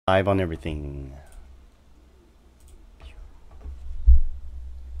Live on everything.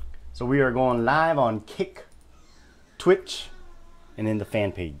 So we are going live on Kick, Twitch, and then the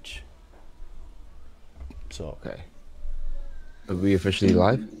fan page. So Okay. Are we officially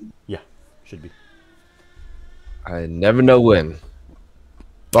live? yeah, should be. I never know when.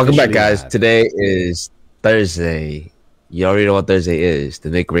 Welcome back, Officially guys. live. Today is Thursday. You already know what Thursday is,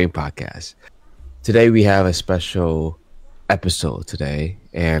 the Make Rain podcast. Today we have a special episode today,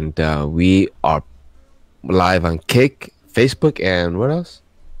 and we are live on Kick, Facebook, and what else?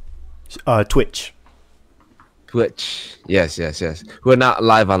 Twitch. Twitch. Yes. We're not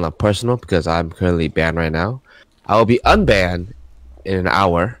live on the personal because I'm currently banned right now. I will be unbanned in an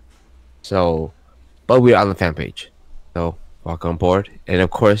hour. So, but we're on the fan page. So, welcome aboard. And of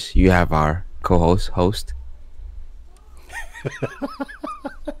course, you have our host.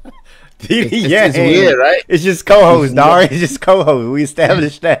 Yeah, It's weird, right? It's just co-host, dog. It's just co-host. We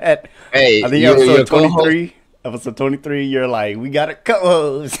established that. Hey, I think you're episode co-host. 23. Episode 23, you're like, we got a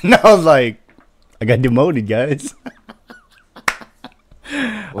co-host. And I was like, I got demoted, guys.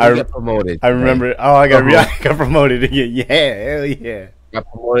 I got promoted. I remember. Oh, I got promoted again. Yeah, hell yeah. Got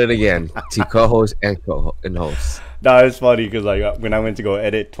promoted again to co-host and host. No, it's funny because like when I went to go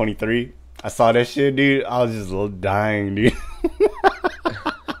edit 23, I saw that shit, dude. I was just dying, dude.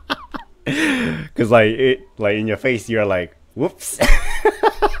 Because like in your face, you're like, whoops.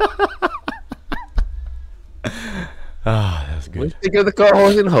 Ah, that's We good. think of the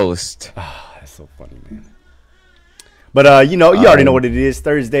co-host and host. Ah, that's so funny, man. But you know, you already know what it is.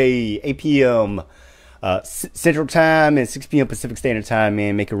 Thursday, 8 p.m. Central Time and 6 p.m. Pacific Standard Time,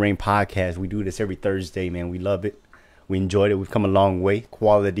 man. Make It Rain podcast. We do this every Thursday, man. We love it. We enjoyed it. We've come a long way.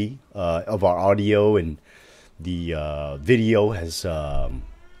 Quality of our audio and the video has,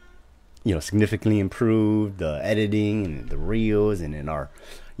 significantly improved. The editing and the reels and then our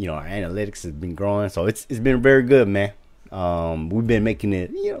analytics has been growing. So it's been very good, man. We've been making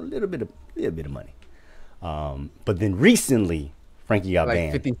it, a little bit of money. But then recently, Frankie got Like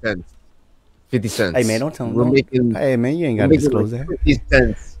banned. 50 cents. 50 cents. Hey man, don't tell We're me. making. Hey man, you ain't gotta disclose that. 50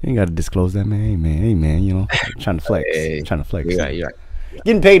 cents. You ain't gotta disclose that, man. Hey man, trying to flex. Hey, Trying to flex. You're right.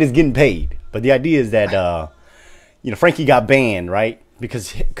 Getting paid is getting paid. But the idea is that Frankie got banned, right?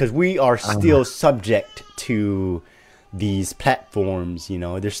 Because we are still subject to these platforms,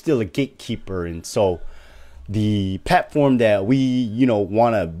 there's still a gatekeeper, and so the platform that we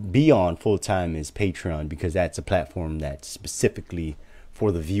want to be on full time is Patreon, because that's a platform that's specifically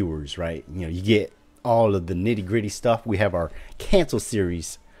for the viewers, right? You get all of the nitty gritty stuff. We have our cancel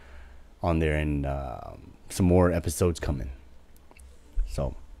series on there, and some more episodes coming.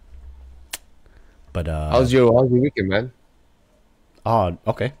 So, but How's your weekend, man? oh,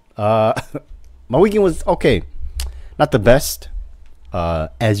 okay. My weekend was okay. Not the best.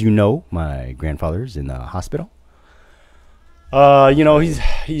 As you know, my grandfather's in the hospital.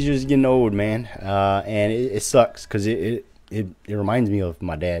 He's just getting old, man. And it sucks because it reminds me of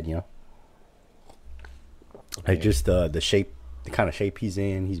my dad, Like just the shape, the kind of shape he's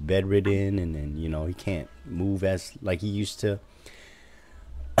in. He's bedridden, and then he can't move as like he used to.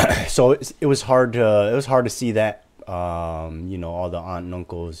 So it was hard to see that. All the aunt and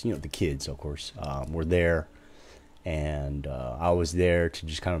uncles, the kids, of course, were there, and I was there to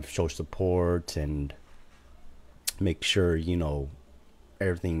just kind of show support and make sure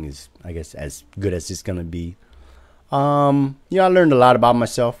everything is, I guess, as good as it's gonna be. I learned a lot about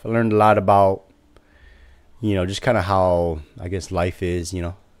myself. I learned a lot about just kind of how, I guess, life is.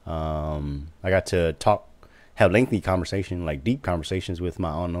 I got to have lengthy conversation, like deep conversations with my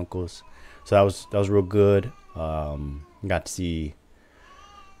aunt and uncles, so that was real good. Got to see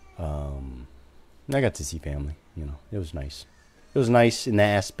family. It was nice. It was nice in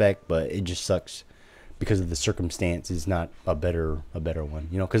that aspect, but it just sucks because of the circumstances. Not a better one,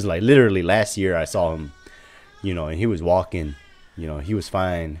 because like literally last year I saw him, and he was walking, he was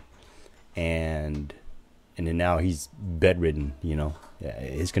fine, and then now he's bedridden. Yeah,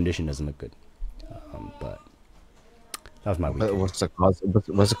 his condition doesn't look good. But that was my weekend. What's the cause?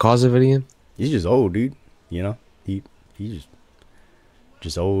 What's the cause of it again? He's just old, dude. He's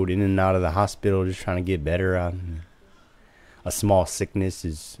just old, in and out of the hospital, just trying to get better. A small sickness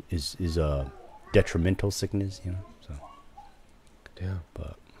is a detrimental sickness, So Yeah.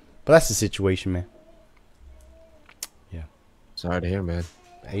 but that's the situation, man. Yeah. Sorry to hear, man.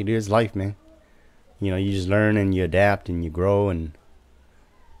 Hey, it is life, man. You just learn and you adapt and you grow. And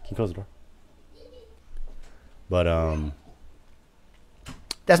can you close the door? But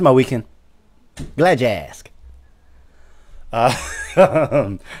that's my weekend. Glad you asked.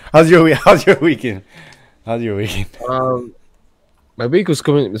 How's your weekend? How's your weekend? My week was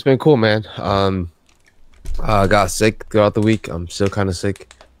coming. It's been cool, man. I got sick throughout the week. I'm still kind of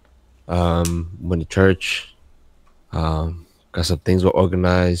sick. Went to church. Got some things were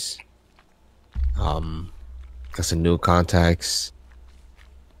organized. Got some new contacts.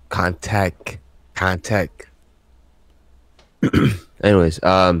 Contact. Anyways,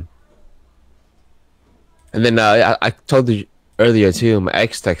 and then I told you earlier too. My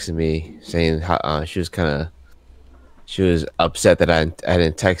ex texted me saying how she was upset that I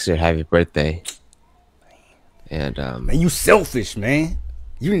didn't text her happy birthday. And Man, you selfish, man.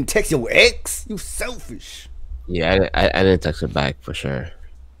 You didn't text your ex. You selfish. yeah, I didn't text her back for sure.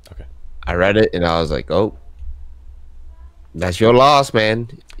 Okay. I read it and I was like, oh, that's your loss, man.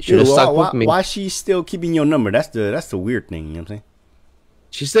 You should have stuck with me. Why she still keeping your number? That's the weird thing. You know what I'm saying?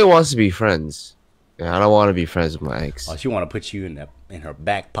 She still wants to be friends. And I don't want to be friends with my ex. Oh, she want to put you in her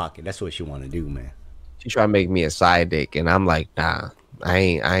back pocket. That's what she want to do, man. She try to make me a side dick, and I'm like, nah, I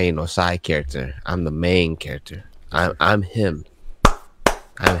ain't no side character. I'm the main character. I'm him.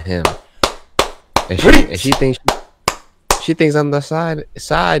 I'm him. And she thinks I'm the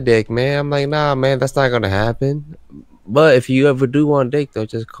side dick, man. I'm like, nah, man, that's not gonna happen. But if you ever do want dick, though,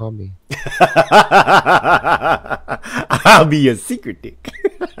 just call me. I'll be your secret dick.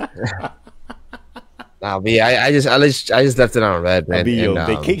 Nah, me, I just left it on red, man. I'll be your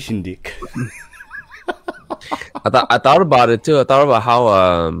vacation dick. I thought about it too. I thought about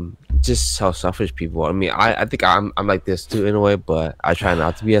how just how selfish people are. I mean, I think I'm like this too in a way, but I try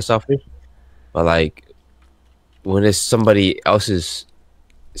not to be as selfish. But like when it's somebody else's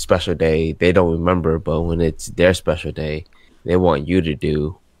special day, they don't remember. But when it's their special day, they want you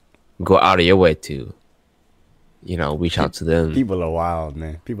to go out of your way to, reach out to them. People are wild,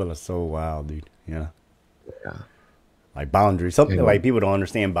 man. People are so wild, dude. Yeah. Like boundaries. Something like people don't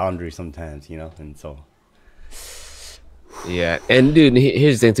understand boundaries sometimes, and so. Yeah, and dude,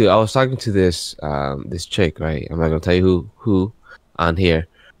 here's the thing too. I was talking to this chick, right? I'm not gonna tell you who on here,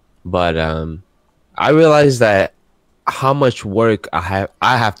 but I realized that how much work I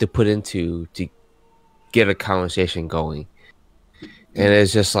have to put into to get a conversation going, and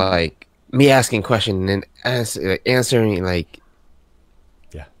it's just like me asking questions and answering like,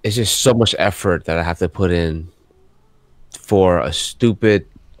 yeah, it's just so much effort that I have to put in for a stupid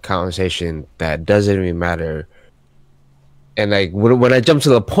conversation that doesn't even matter. And like when I jump to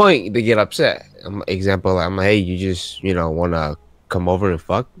the point, they get upset. Example, I'm like, hey, you just want to come over and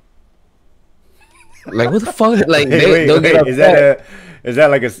fuck? Like what the fuck? Like they'll get upset. Is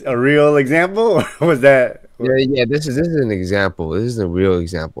that like a real example, or was that? Yeah. This is an example. This is a real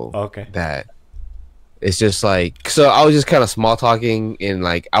example. Okay. That it's just like, so I was just kind of small talking and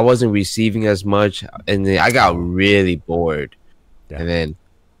like I wasn't receiving as much, and then I got really bored. Yeah. And then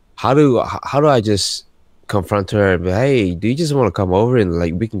how do I just confront her and be, hey, do you just want to come over and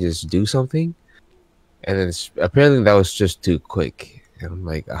like we can just do something? And then apparently that was just too quick, and I'm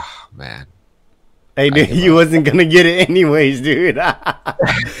like, oh man, hey dude, you wasn't gonna get it anyways, dude.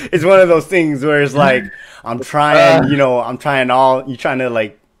 It's one of those things where it's like I'm trying to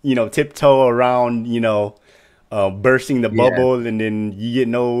like tiptoe around bursting the bubble, and then you get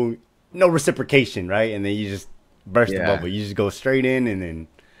no reciprocation, right? And then you just burst the bubble, you just go straight in, and then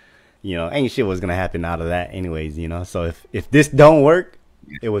ain't shit was gonna happen out of that anyways, so if this don't work,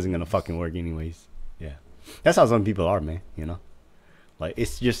 it wasn't gonna fucking work anyways. Yeah, that's how some people are, man. Like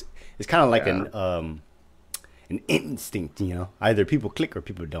it's kind of like an instinct, either people click or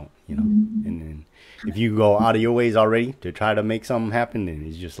people don't, and then if you go out of your ways already to try to make something happen, then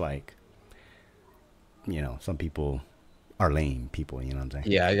it's just like some people are lame people, you know what I'm saying?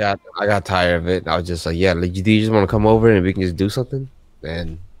 Yeah, I got tired of it. I was just like, yeah, like, do you just want to come over and we can just do something?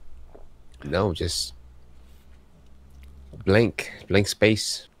 And no, just blank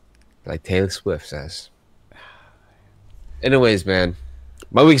space, like Taylor Swift says. Anyways, man,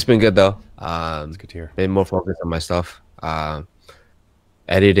 my week's been good though. It's good to hear. Been more focused on my stuff,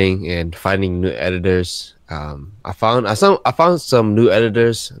 editing and finding new editors. I found some new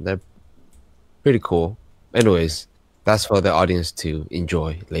editors. They're pretty cool. Anyways, that's for the audience to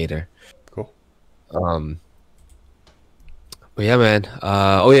enjoy later. Cool. But yeah, man.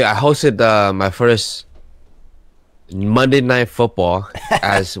 I hosted my first Monday Night Football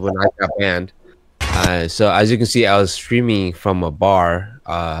as when I got banned. So as you can see, I was streaming from a bar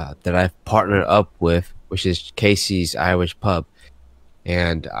that I partnered up with, which is Casey's Irish Pub,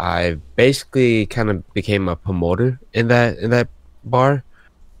 and I basically kind of became a promoter in that bar.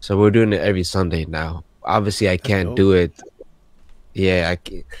 So we're doing it every Sunday now. Obviously, I can't do it. Yeah, I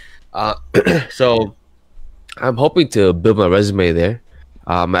can't. So I'm hoping to build my resume there.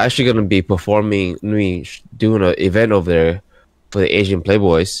 I'm actually going to be doing an event over there for the Asian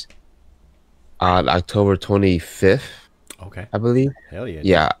Playboys on October 25th, Okay. I believe. Hell yeah.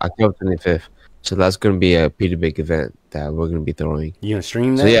 Yeah, October 25th. So that's going to be a pretty big event that we're going to be throwing. You gonna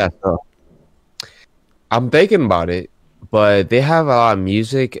stream that? So yeah, so I'm thinking about it, but they have a lot of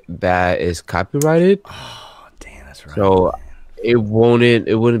music that is copyrighted, Oh, damn, that's right. so it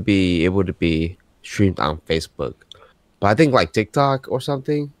wouldn't be able to be streamed on Facebook. But I think like TikTok or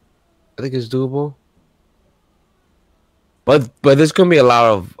something, I think it's doable. But there's gonna be a lot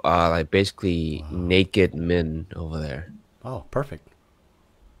of like basically naked men over there. Oh, perfect.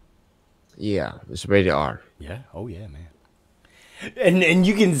 Yeah, it's rated R. Yeah. Oh yeah, man. And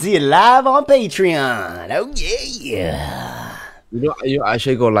you can see it live on Patreon. Oh yeah. I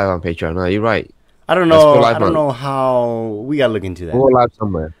should go live on Patreon. No, you're right. I don't Let's go know. live I don't on- know how we gotta look into that. We'll go live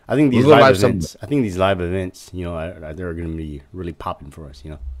somewhere. I think these we'll go live live events. I think these live events, you know, they're going to be really popping for us.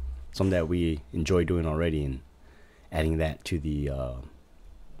 You know, something that we enjoy doing already, and adding that to the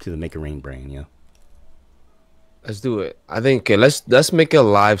Make It Rain brand. You know. Let's do it. I think let's make it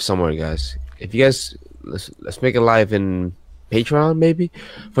live somewhere, guys. If you guys let's make it live in Patreon, maybe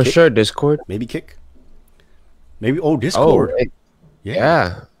for sure. Discord. Maybe Kick. Maybe Discord.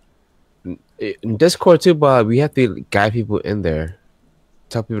 Yeah. In Discord too, but we have to guide people in there,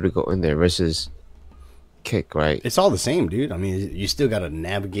 tell people to go in there versus Kick, right? It's all the same, dude. I mean, you still got to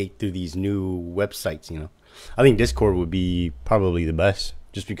navigate through these new websites. You know, I think Discord would be probably the best,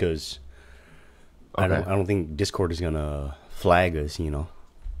 just because I don't think Discord is gonna flag us. You know.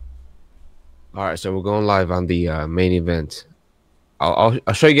 All right, so we're going live on the main event. I'll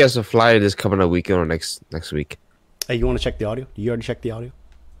show you guys the flyer this coming up weekend or next week. Hey, you want to check the audio? You already checked the audio?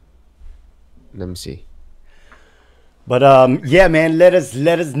 Let me see. But yeah, man, let us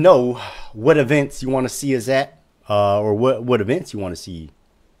know what events you want to see us at, or what events you want to see.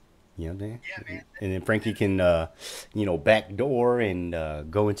 You know what I'm saying? Yeah, man. And then Frankie can, backdoor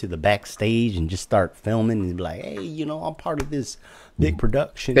and go into the backstage and just start filming and be like, hey, you know, I'm part of this big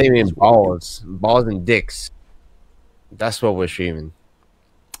production. They mean balls and dicks. That's what we're streaming.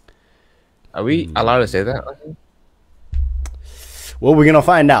 Are we allowed to say that? Well, we're gonna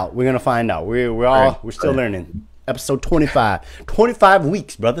find out. We're still learning. Episode 25. 25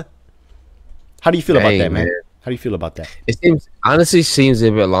 weeks, brother. How do you feel about that, man? How do you feel about that? It honestly seems a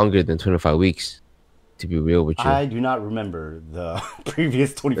bit longer than 25 weeks, to be real with you. I do not remember the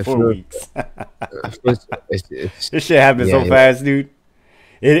previous 24 weeks. This shit happened so fast, dude.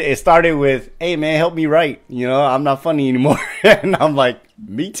 It started with, hey, man, help me write. You know, I'm not funny anymore. And I'm like,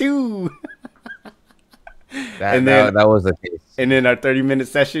 me too. That was the case. And then our 30-minute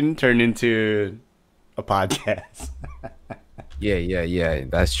session turned into a podcast. Yeah.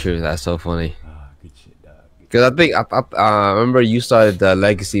 That's true. That's so funny. Oh, good shit, dog. Because I think I remember you started the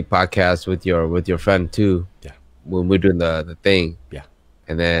Legacy podcast with your friend too. Yeah. When we're doing the thing. Yeah.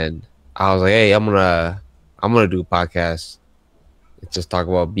 And then I was like, hey, I'm gonna do a podcast. Just talk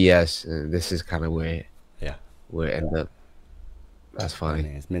about BS, and this is kind of where it ended up. That's funny.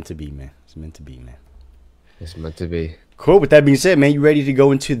 Man, it's meant to be, man. It's meant to be, man. It's meant to be. Cool. With that being said, man, you ready to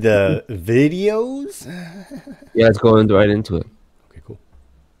go into the videos? Yeah, let's go right into it. Okay, cool.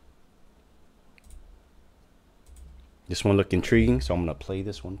 This one looked intriguing, so I'm gonna play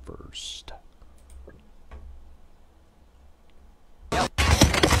this one first.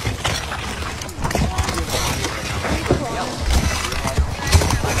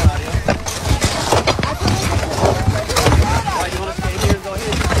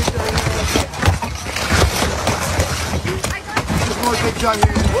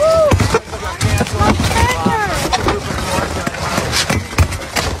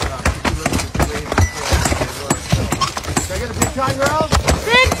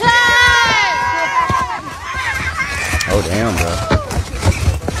 Oh damn, bro.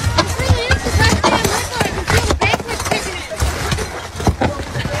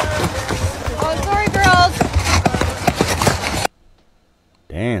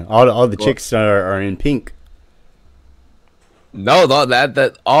 Damn, all the chicks are in pink. No,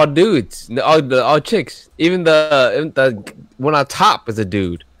 that all dudes, all chicks. Even the one on top is a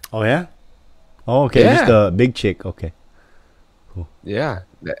dude. Oh yeah. Oh okay, Yeah. just a big chick. Okay. Yeah,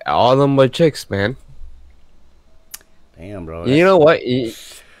 all of them are chicks, man. Damn, bro. You know what? You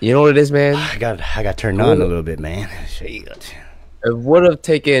know what it is, man. I got turned on a little bit, man. Shit. It would have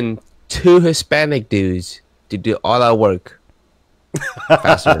taken 2 Hispanic dudes to do all that work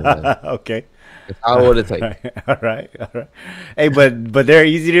faster than that. Okay. That's how it would have taken. All right. Hey, but they're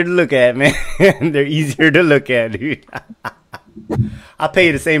easier to look at, man. They're easier to look at, dude. I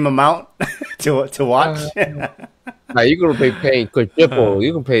pay the same amount to watch. Like you gonna be paying quadruple.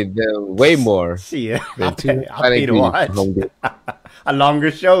 You can pay them way more See, than two I'll Hispanic pay to people for watch home game. a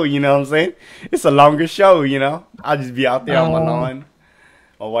longer show. You know what I'm saying? It's a longer show. You know, I'll just be out there on my lawn.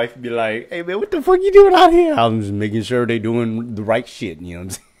 My wife would be like, "Hey man, what the fuck you doing out here?" I'm just making sure they doing the right shit. You know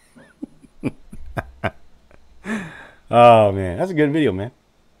what I'm saying? Oh man, that's a good video, man.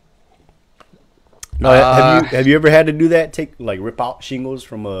 No, have you ever had to do that? Take like rip out shingles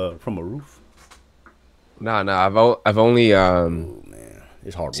from a roof? No. I've only Oh man,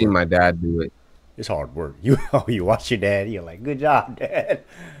 it's hard seen work. my dad do it. It's hard work. You watch your dad. You're like, good job, dad.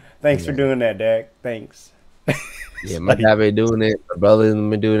 Thanks for doing that, dad. Thanks. Yeah, my dad been doing it. My brother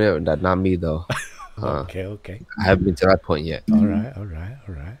been doing it. Not me though. Okay. I haven't been to that point yet. All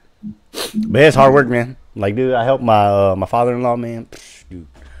right. But it's hard work, man. Like, dude, I helped my father-in-law, man. Psh, dude,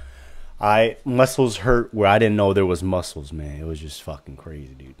 I muscles hurt where I didn't know there was muscles, man. It was just fucking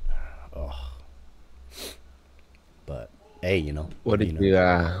crazy, dude. Oh. But hey, you know, What did being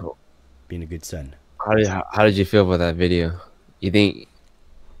you? being a good son. How did you feel about that video? You think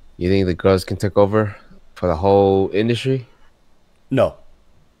the girls can take over for the whole industry? No,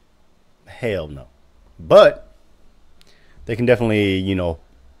 hell no. But they can definitely, you know,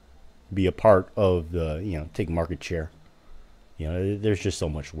 be a part of the, you know, take market share. You know, there's just so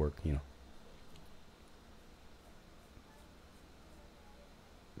much work, you know.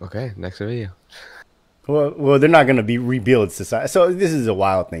 Okay, next video. Well, they're not gonna be rebuild society. So this is a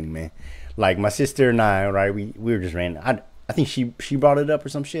wild thing, man. Like my sister and I, right? We were just random. I think she brought it up or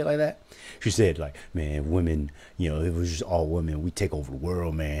some shit like that. She said like, man, women, you know, it was just all women. We take over the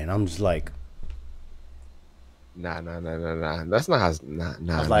world, man. I'm just like, Nah. That's not how. Nah.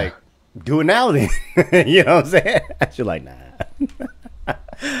 I was like, do it now then. You know what I'm saying? She's like, nah.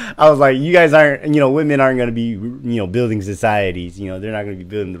 I was like, you guys aren't, you know, women aren't going to be, you know, building societies. You know, they're not going to be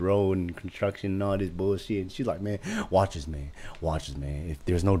building the road and construction and all this bullshit. And she's like, man, watch us, man. If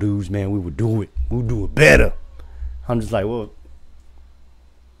there's no dudes, man, we would do it. We'll do it better. I'm just like, well,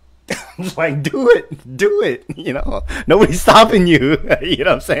 I'm just like, do it. You know, nobody's stopping you. You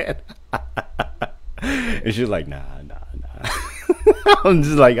know what I'm saying? And she's like, nah. I'm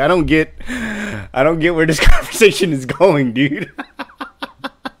just like, I don't get where this conversation is going, dude.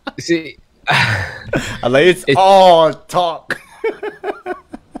 See, I'm like, it's all talk.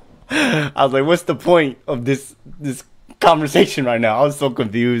 I was like, what's the point of this conversation right now? I was so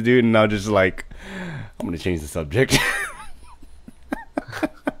confused, dude, and I was just like, I'm gonna change the subject.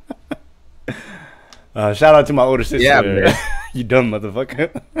 Shout out to my older sister. Yeah, man. You dumb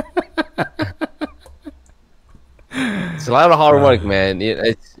motherfucker. it's a lot of hard work, man.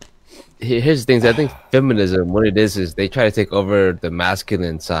 Here's the things. I think feminism, what it is they try to take over the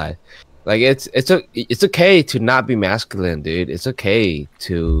masculine side. Like it's okay to not be masculine, dude. It's okay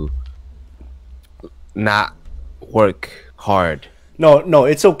to not work hard. No,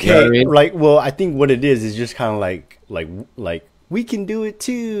 it's okay. You know what I mean? Like, well, I think what it is just kind of like we can do it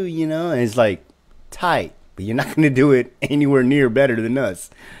too, you know. And it's like tight, but you're not going to do it anywhere near better than us,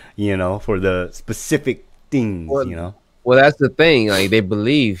 you know, for the specific things, you know. Well, that's the thing. Like they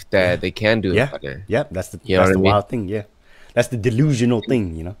believe that they can do it better. Yeah, that's the You know what I mean? wild thing. Yeah, that's the delusional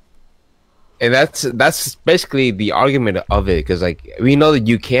thing, you know. And that's basically the argument of it, because like we know that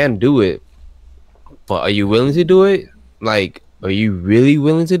you can do it, but are you willing to do it? Like, are you really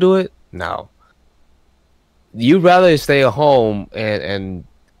willing to do it? No. You'd rather stay at home and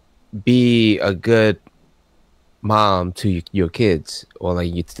be a good mom to your kids, or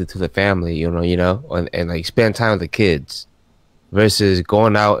like to the family, you know, and like spend time with the kids, versus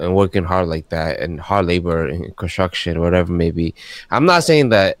going out and working hard like that and hard labor and construction or whatever it may be. I'm not saying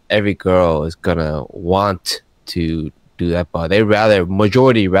that every girl is gonna want to do that, but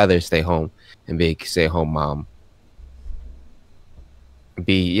majority rather stay home and be a stay-at-home mom.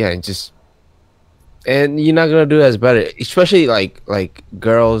 And you're not gonna do as better, especially like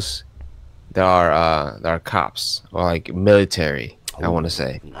girls that are cops or like military. I want to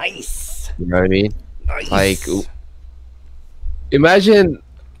say, Nice. you know what I mean? Nice. Like, imagine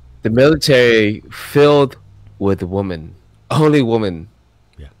the military filled with women, only women.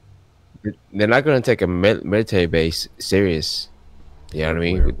 Yeah. They're not gonna take a military base serious. You know what I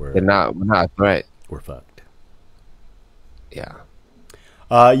mean? We're not a threat. We're fucked. Yeah.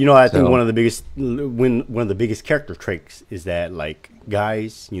 You know, I think So- one of the biggest character traits is that like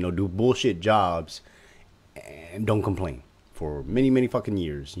guys, you know, do bullshit jobs and don't complain for many fucking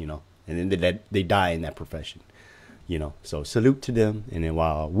years, you know, and then they die in that profession, you know. So salute to them. And then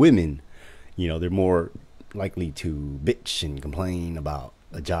while women, you know, they're more likely to bitch and complain about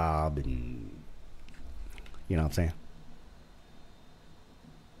a job, and you know what I'm saying.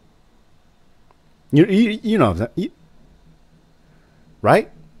 You know what I'm saying?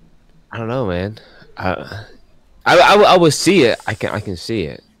 Right? I don't know, man. I will see it. I can see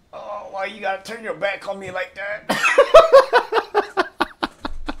it. Oh, why you gotta turn your back on me like that?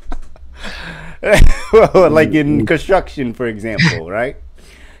 Well, like in construction, for example, right?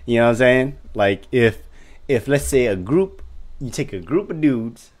 You know what I'm saying? Like if let's say you take a group of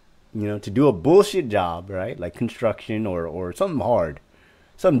dudes, you know, to do a bullshit job, right? Like construction or something hard,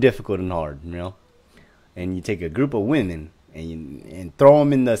 something difficult and hard, you know. And you take a group of women and throw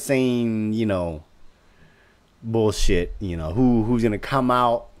them in the same, you know, bullshit, you know, who's gonna come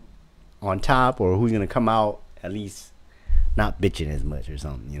out on top, or who's gonna come out at least not bitching as much or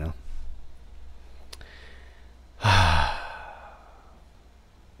something, you know.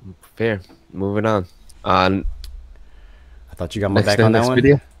 Fair. Moving on. I thought you got my back on that one.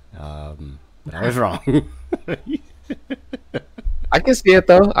 Video? But I was wrong. I can see it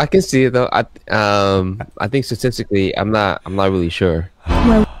though. I think statistically, I'm not really sure.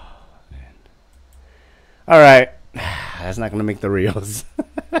 All right, that's not gonna make the reels.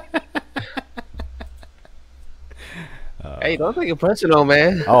 Hey, don't take it personal,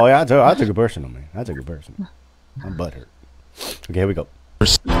 man. Oh yeah, I took it personal, man. I took it personal. I'm butthurt. Okay, here we go.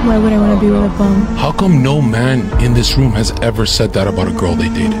 Why would I want to be with a bum? How come no man in this room has ever said that about a girl they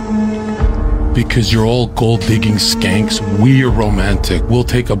dated? Because you're all gold-digging skanks. We're romantic. We'll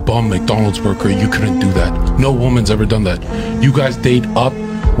take a bum McDonald's worker. You couldn't do that. No woman's ever done that. You guys date up,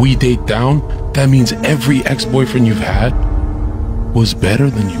 we date down. That means every ex-boyfriend you've had was better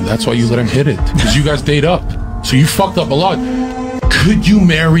than you. That's why you let him hit it. Because you guys date up. So you fucked up a lot. Could you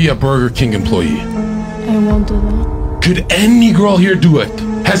marry a Burger King employee? I won't do that. Could any girl here do it?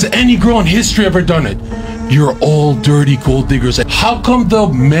 Has any girl in history ever done it? You're all dirty gold diggers. How come the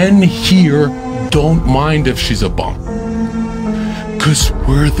men here don't mind if she's a bum? Because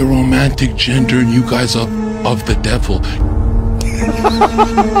we're the romantic gender and you guys of the devil.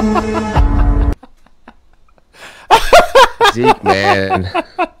 Zeke, man.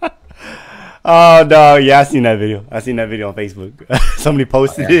 Oh no, yeah, I seen that video. I seen that video on Facebook. Somebody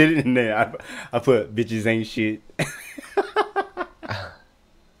posted it, and then I put bitches ain't shit.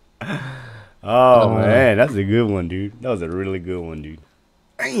 Oh man, that's a good one, dude. That was a really good one, dude.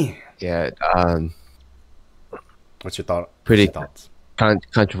 Damn. Yeah. What's your thought? Pretty What's your thoughts?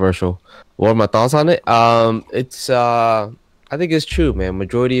 Controversial. What are my thoughts on it? It's I think it's true, man.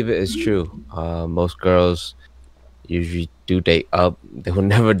 Majority of it is true. Most girls usually do date up. They will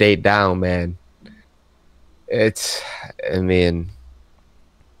never date down, man. I mean,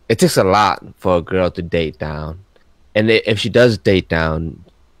 it takes a lot for a girl to date down, and if she does date down,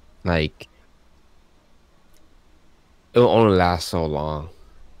 like, it will only last so long.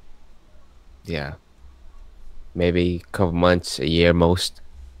 Yeah, maybe a couple months, a year most.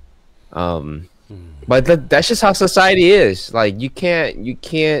 But that's just how society is. Like, you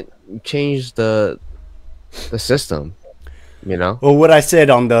can't change the system, you know. Well, what I said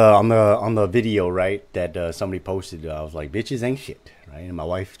on the video, right, that somebody posted, I was like, bitches ain't shit, right? And my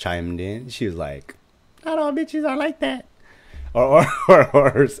wife chimed in. She was like, not all bitches are like that. Or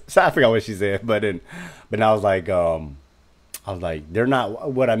so I forgot what she said, but I was like, they're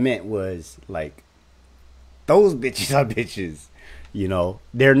not. What I meant was, like, those bitches are bitches, you know.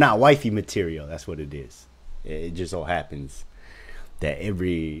 They're not wifey material. That's what it is. It just so happens that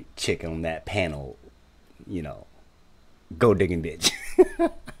every chick on that panel, you know, go digging bitch.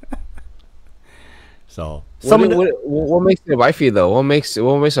 So what makes it wifey though? What makes a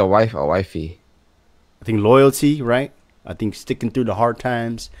wife a wifey? I think loyalty, right? I think sticking through the hard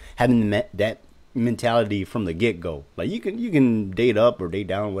times, having that mentality from the get go. Like, you can date up or date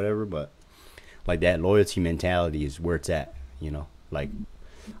down, or whatever, but like that loyalty mentality is where it's at. You know, like,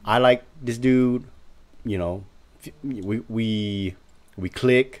 I like this dude. You know, we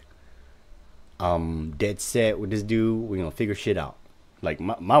click. Dead set with this dude. We're gonna figure shit out. Like,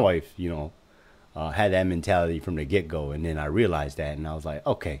 my wife, you know, had that mentality from the get go, and then I realized that, and I was like,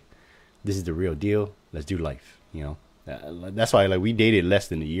 okay, this is the real deal. Let's do life. You know. That's why, like, we dated less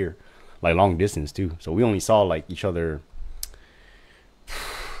than a year, like, long distance too. So we only saw, like, each other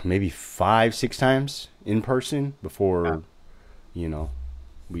maybe 5-6 times in person before, you know,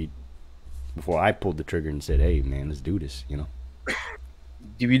 before I pulled the trigger and said, "Hey, man, let's do this." You know.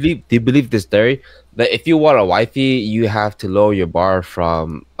 Do you believe this theory that if you want a wifey, you have to lower your bar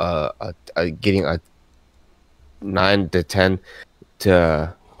from getting a 9 to 10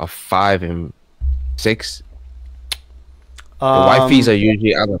 to a 5 and 6? The wifeys are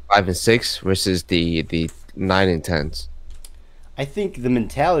usually out of 5 and 6 versus the 9 and 10s. I think the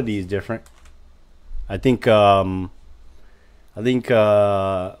mentality is different. I think I think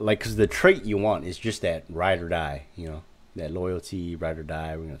like because the trait you want is just that ride or die, you know, that loyalty, ride or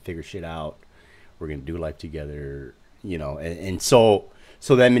die. We're gonna figure shit out. We're gonna do life together, you know, and so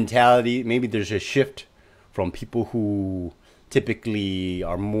that mentality. Maybe there's a shift from people who typically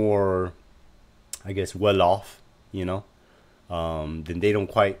are more, I guess, well off, you know, then they don't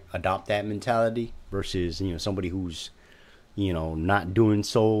quite adopt that mentality versus, you know, somebody who's, you know, not doing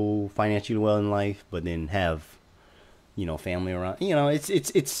so financially well in life, but then have, you know, family around. You know, it's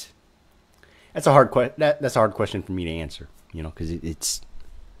that's a hard that's a hard question for me to answer, you know, because it's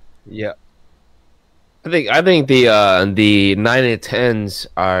Yeah. I think the 9 and 10s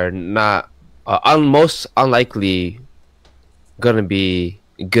are not most unlikely gonna be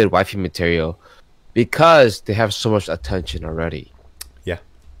good wifey material because they have so much attention already. yeah.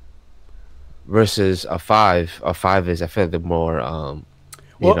 Versus a 5. A 5 is, I feel like, the more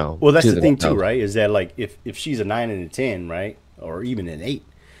you know. Well, that's to the thing too, themselves. right? Is that like if she's a 9 and a 10, right, or even an 8,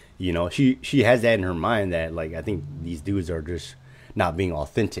 you know, she has that in her mind that like I think these dudes are just not being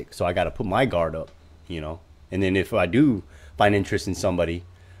authentic, so I got to put my guard up, you know. And then if I do find interest in somebody,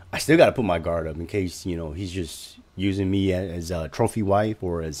 I still got to put my guard up in case, you know, he's just using me as a trophy wife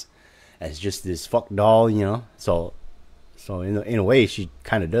or as just this fuck doll, you know. So in a way, she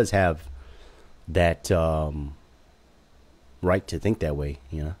kind of does have that right to think that way,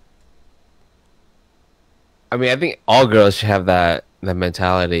 you know. I mean, I think all girls should have that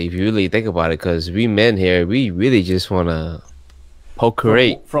mentality if you really think about it, because we men here, we really just want to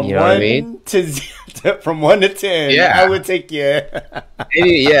procreate. From you know one what I mean? from 1 to 10, Yeah. I would take you.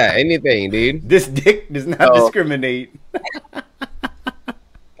 Anything, dude. This dick does not Oh. discriminate.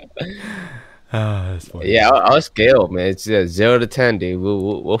 That's funny. Yeah, our scale, man, it's 0 to 10, dude.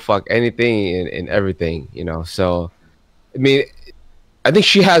 We'll fuck anything and everything, you know. So, I mean, I think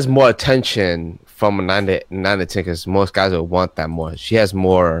she has more attention from a 9 to 10 because most guys will want that more. She has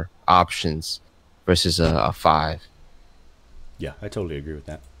more options versus a 5. Yeah, I totally agree with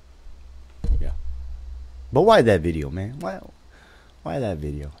that. Yeah. But why that video, man? Why that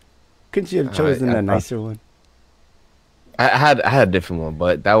video? Couldn't you have chosen a nicer one? I had a different one,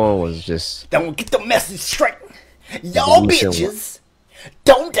 but that one was just. Don't get the message straight. Y'all Recent bitches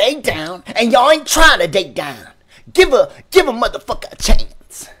don't date down, and y'all ain't trying to date down. Give a motherfucker a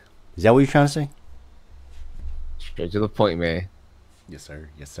chance. Is that what you're trying to say? Straight to the point, man. Yes, sir.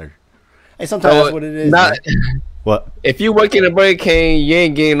 Yes, sir. Hey, sometimes that's what it is. Not, man. What? if you work in a Burger King, you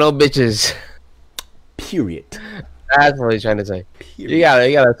ain't getting no bitches. Period. That's what he's trying to say. Period. You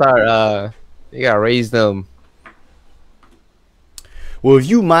gotta start. You gotta raise them. Well, if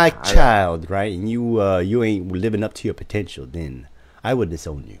you my child, right, and you ain't living up to your potential, then I would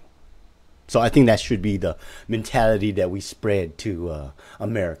disown you. So I think that should be the mentality that we spread to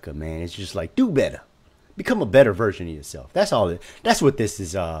America, man. It's just like, do better, become a better version of yourself. That's all. That's what this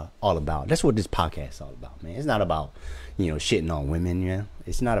is all about. That's what this podcast is all about, man. It's not about, you know, shitting on women. You know,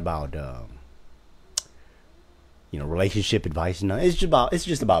 it's not about you know, relationship advice. No, it's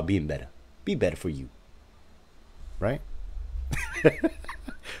just about being better. Be better for you, right?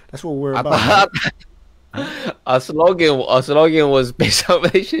 That's what we're about. Our slogan was based on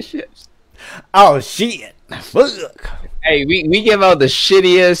relationships. Oh shit! Fuck. Hey, we give out the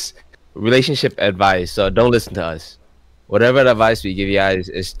shittiest relationship advice, so don't listen to us. Whatever advice we give you guys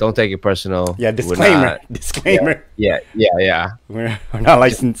is don't take it personal. Yeah, We're disclaimer. not- Disclaimer. Yeah. We're not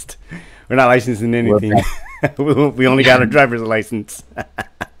licensed. We're not licensed in anything. We only got our driver's license.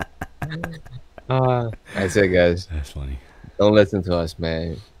 That's it, guys. That's funny. Don't listen to us,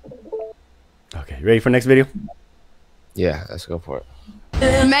 man. Okay, you ready for next video? Yeah, let's go for it.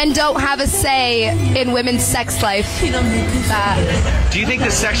 Men don't have a say in women's sex life. Do you think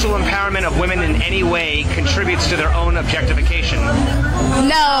the sexual empowerment of women in any way contributes to their own objectification?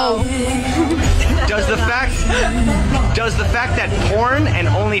 No. Does the fact that porn and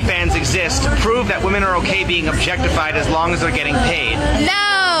OnlyFans exist prove that women are okay being objectified as long as they're getting paid?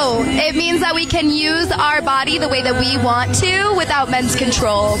 No. It means that we can use our body the way that we want to without men's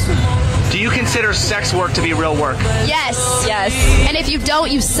control. Do you consider sex work to be real work? Yes. Yes. And if you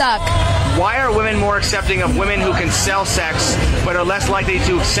don't, you suck. Why are women more accepting of women who can sell sex, but are less likely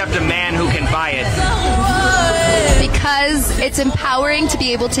to accept a man who can buy it? Because it's empowering to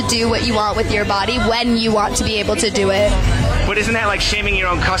be able to do what you want with your body when you want to be able to do it. But isn't that like shaming your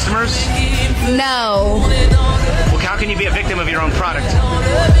own customers? No. Well, how can you be a victim of your own product?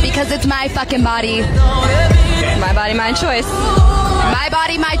 Because it's my fucking body. My body, my choice. My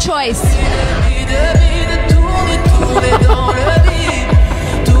body, my choice.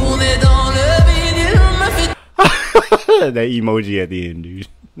 That emoji at the end, dude.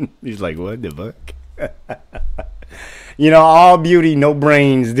 He's like, what the fuck? You know, all beauty, no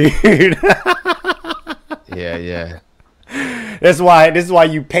brains, dude. Yeah. This is why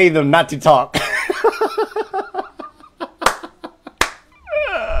you pay them not to talk.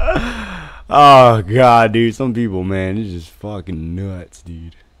 Oh god, dude, some people, man, it's just fucking nuts,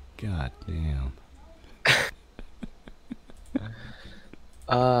 dude. God damn.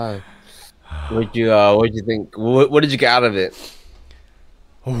 What'd you think? What did you get out of it?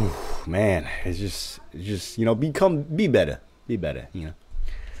 Oh man, it's just you know, be better, you know.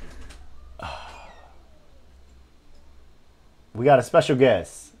 We got a special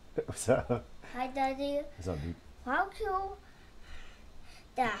guest. What's up? Hi, Daddy. What's up, dude? How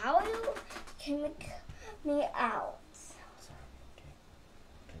you can make me out? Sorry. Okay.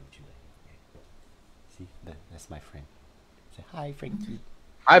 Play with you later. See, that's my friend. Say hi, Frankie.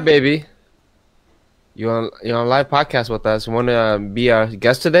 Hi, baby. You on live podcast with us? Want to be our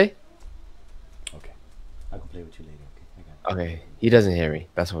guest today? Okay. I can play with you later. Okay. I got it. Okay. He doesn't hear me.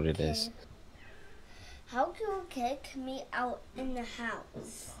 That's what it is. How you kick me out in the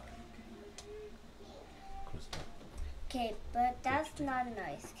house? Close the door. Okay, but that's not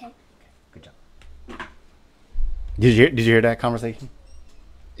nice. Okay. Good job. Did you hear that conversation?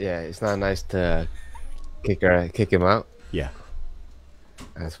 Yeah, it's not nice to kick him out. Yeah.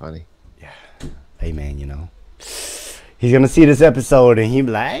 That's funny. Hey man, you know, he's gonna see this episode and he be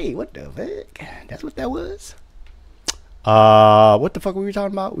like, "Hey, what the fuck? That's what that was." What the fuck were we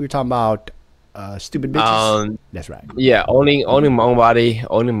talking about? We were talking about stupid bitches. That's right. Yeah, owning my own body,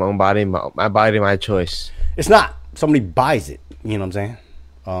 my body, my choice. It's not somebody buys it. You know what I'm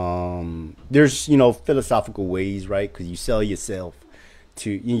saying? There's, you know, philosophical ways, right? Because you sell yourself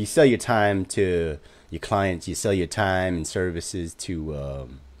you sell your time to your clients. You sell your time and services to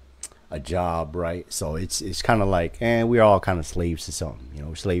a job, right? So it's kind of like, we're all kind of slaves to something. You know,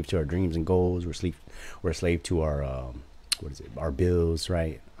 we're slaves to our dreams and goals. We're a slave to our our bills,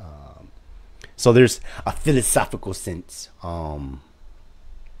 right? So there's a philosophical sense to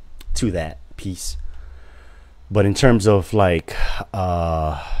that piece. But in terms of like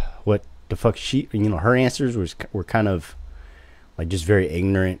what the fuck her answers were kind of like just very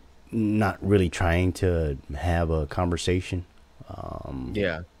ignorant, not really trying to have a conversation.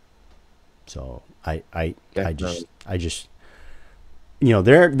 Yeah. So I just you know,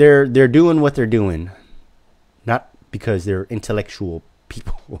 they're doing what they're doing, not because they're intellectual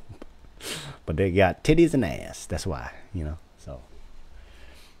people, but they got titties and ass. That's why, you know. So,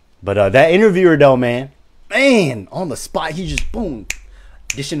 but that interviewer though, man, on the spot, he just boom,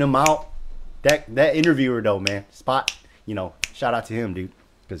 dishing them out. That interviewer though, man, spot. You know, shout out to him, dude,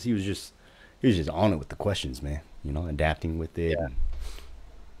 because he was just on it with the questions, man. You know, adapting with it. Yeah.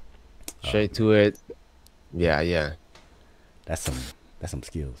 Straight to it. Yeah. That's some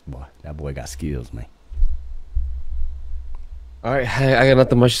skills, boy. That boy got skills, man. All right, I got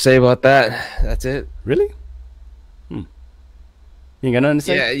nothing much to say about that. That's it. Really? You ain't got nothing to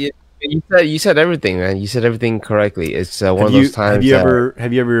say? Yeah. You said everything, man. You said everything correctly. It's one of those times.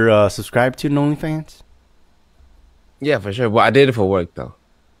 Have you ever subscribed to an OnlyFans? Yeah, for sure. Well, I did it for work though.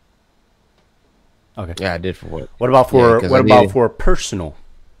 Okay. Yeah, I did for work. What about for personal?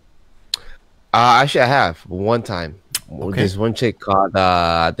 Actually, I have one time. Okay. There's one chick called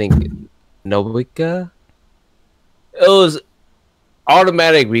I think Novika. It was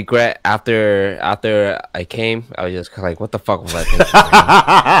automatic regret after I came. I was just kind of like, what the fuck was I thinking?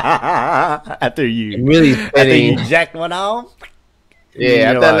 After you jacked one off.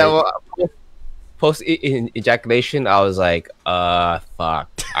 Yeah, after that level, post ejaculation, I was like, fuck,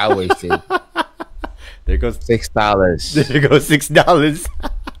 I wasted. There goes $6. There goes $6.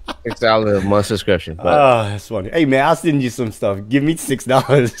 $6 a month subscription. But, oh, that's funny. Hey man, I'll send you some stuff. Give me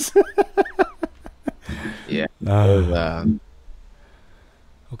 $6. Yeah.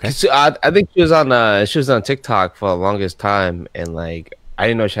 Okay. So I think she was on TikTok for the longest time, and like I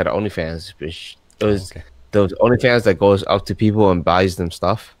didn't know she had OnlyFans. But it was those OnlyFans that goes up to people and buys them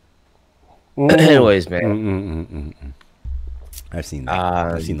stuff. Anyways, man. I've seen that.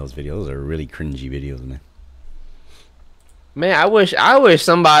 I've seen those videos. Those are really cringy videos, man. Man, I wish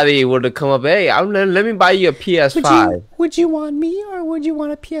somebody would have come up. Hey, let me buy you a PS5. Would you want me or would you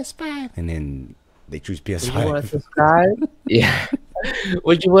want a PS5? And then they choose PS5. Would you want to subscribe? Yeah.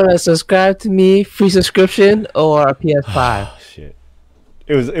 Would you want to subscribe to me? Free subscription or a PS5? Oh, shit.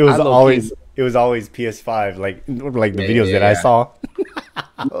 It was always PS5. Like the videos that I saw.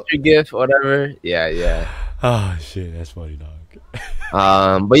 Your gift, whatever. Yeah. Oh shit, that's funny, dog.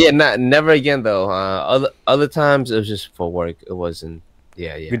 But yeah, never again though. Other times it was just for work. It wasn't.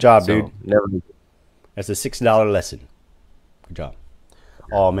 Yeah. Good job, dude. Never. That's a $6 lesson. Good job.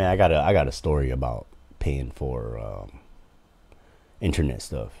 Oh man, I got a story about paying for internet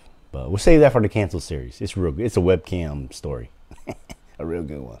stuff. But we'll save that for the cancel series. It's real good. It's a webcam story. A real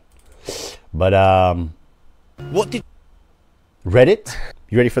good one. But What did? Reddit?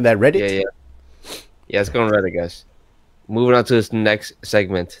 You ready for that Reddit? Yeah, it's going Reddit, guys. Moving on to this next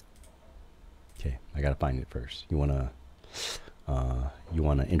segment. Okay, I gotta find it first. You wanna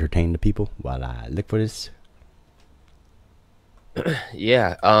entertain the people while I look for this?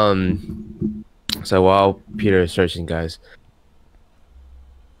 Yeah. So while Peter is searching, guys,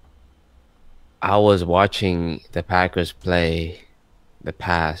 I was watching the Packers play the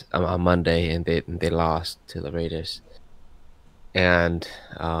past on Monday, and they lost to the Raiders, and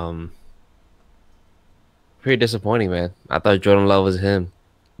pretty disappointing, man. I thought Jordan Love was him,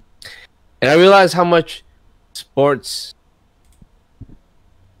 and I realized how much sports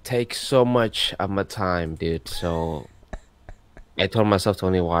takes so much of my time, dude. So I told myself to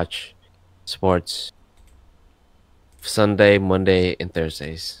only watch sports Sunday, Monday, and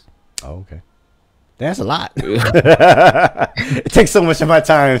Thursdays. Oh, okay. That's a lot. It takes so much of my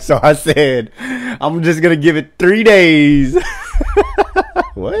time, so I said I'm just gonna give it 3 days.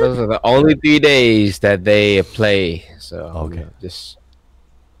 What? Those are the only 3 days that they play. So Okay. just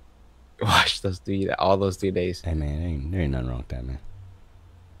watch all those 3 days. Hey man, there ain't nothing wrong with that, man.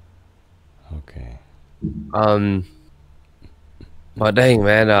 Okay. But dang,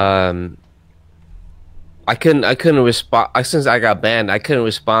 man, I couldn't respond since I got banned. I couldn't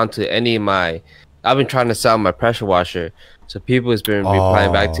respond to any of my. I've been trying to sell my pressure washer, so people has been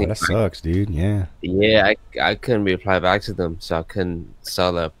replying back to me. That sucks, dude. Yeah. Yeah, I couldn't reply back to them, so I couldn't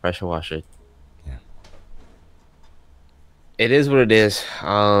sell the pressure washer. Yeah. It is what it is.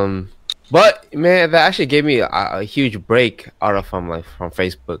 But man, that actually gave me a huge break from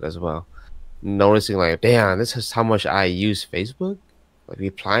Facebook as well. Noticing like, damn, this is how much I use Facebook, like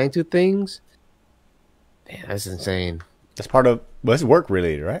replying to things. Damn, that's insane. That's part of. Well, it's work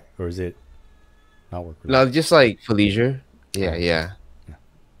related, right? Or is it not work related? No, just like for leisure. Yeah.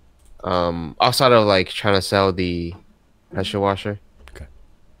 Outside of like trying to sell the pressure washer. Okay.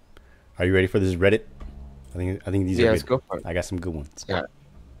 Are you ready for this Reddit? I think these are good. Let's go for it. I got some good ones. Yeah.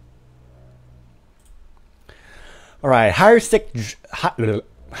 All right. Higher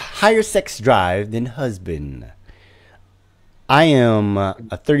sex drive than husband. I am a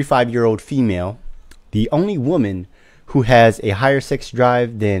 35-year-old female, the only woman who has a higher sex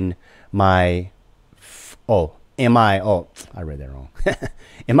drive than my. I read that wrong.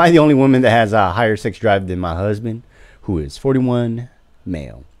 Am I the only woman that has a higher sex drive than my husband, who is 41,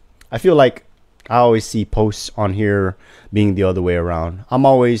 male? I feel like I always see posts on here being the other way around. I'm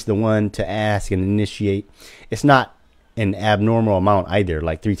always the one to ask and initiate. It's not an abnormal amount either,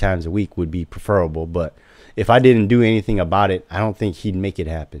 like 3 times a week would be preferable, but if I didn't do anything about it, I don't think he'd make it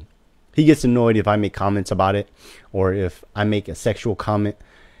happen. He gets annoyed if I make comments about it, or if I make a sexual comment,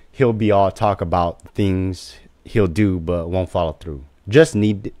 he'll be all talk about things he'll do but won't follow through. Just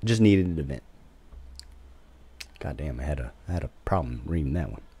needed an event. God damn, I had a problem reading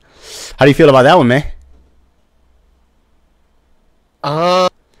that one. How do you feel about that one, man? I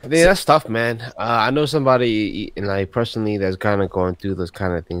think that's tough, man. I know somebody, and like personally, that's kind of going through those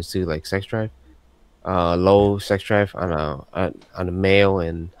kind of things too, like sex drive, low sex drive on a male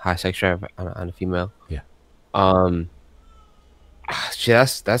and high sex drive on a female. Yeah.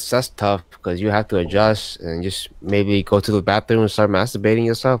 That's tough because you have to adjust and just maybe go to the bathroom and start masturbating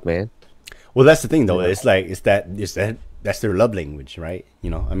yourself, man. Well, that's the thing though. It's that's their love language, right?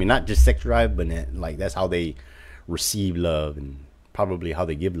 You know, I mean, not just sex drive, but like that's how they receive love and probably how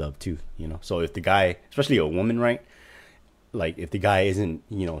they give love too. You know, so if the guy, especially a woman, right? Like if the guy isn't,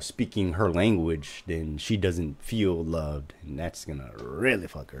 speaking her language, then she doesn't feel loved, and that's gonna really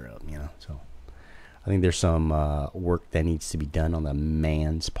fuck her up. You know, so. I think there's some work that needs to be done on the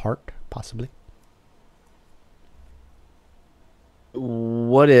man's part, possibly.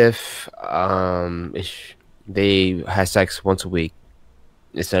 What if they had sex once a week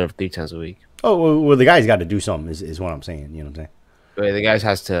instead of 3 times a week? Oh well, the guy's got to do something. Is what I'm saying. You know what I'm saying? Right, the guy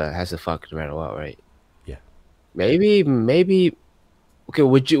has to fuck no matter what, right? Yeah. Maybe. Okay,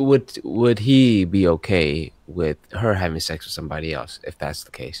 would he be okay with her having sex with somebody else if that's the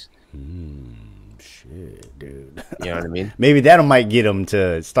case? Shit, dude. You know what I mean? Maybe that might get him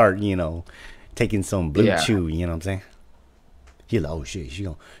to start, taking some blue chew. You know what I'm saying? He's like, oh shit, she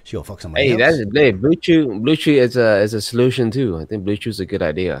gonna fuck somebody else. Blue chew is a solution too. I think blue chew is a good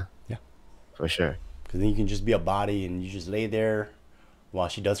idea. Yeah, for sure. Because then you can just be a body and you just lay there while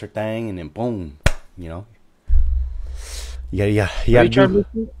she does her thing, and then boom, Yeah. Have you tried blue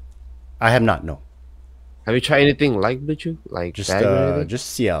chew? I have not. No. Have you tried anything like blue chew? Like just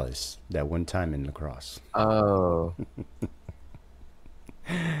Cialis that one time in lacrosse. Oh.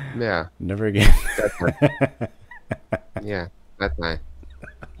 Yeah. Never again. Yeah. That's nice.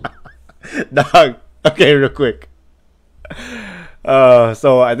 Dog. Okay, real quick.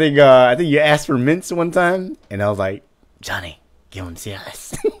 So I think you asked for mints one time, and I was like, Johnny, give him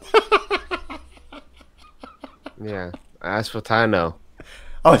serious. Yeah. I asked for Tano.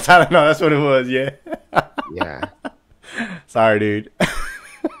 Oh, I don't know. That's what it was. Yeah. Yeah. Sorry, dude.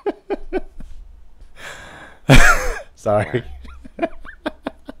 Sorry.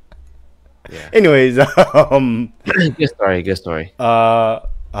 Yeah. Anyways, Good story.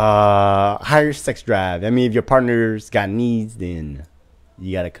 higher sex drive. I mean, if your partner's got needs, then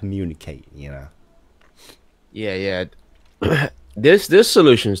you gotta communicate. You know. Yeah. There's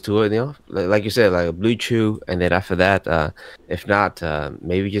solutions to it, you know. Like you said, like a blue chew, and then after that, if not,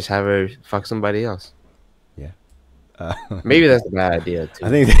 maybe just have her fuck somebody else. Yeah. Maybe that's a bad idea too. I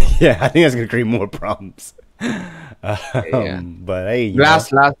think that's gonna create more problems. Yeah. But hey, you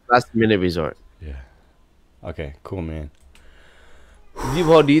last minute resort. know. Yeah. Okay. Cool, man.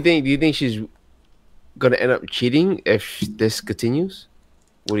 Do you think she's gonna end up cheating if this continues?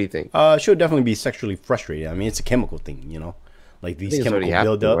 What do you think? She'll definitely be sexually frustrated. I mean, it's a chemical thing, you know, like these think it's chemical already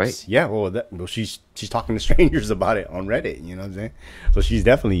buildups. happened, right? Yeah. Well, she's talking to strangers about it on Reddit. You know what I'm saying? So she's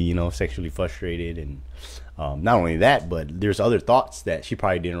definitely, you know, sexually frustrated, and not only that, but there's other thoughts that she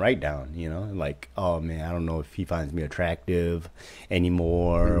probably didn't write down. You know, like, oh man, I don't know if he finds me attractive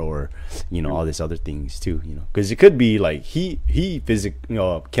anymore, or you know, all this other things too. You know, because it could be like he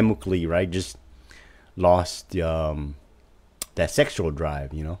chemically, right, just lost that sexual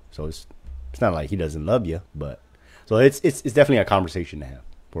drive, you know. So it's not like he doesn't love you, but so it's definitely a conversation to have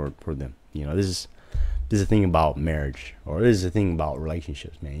for them. You know, this is a thing about marriage, or this is a thing about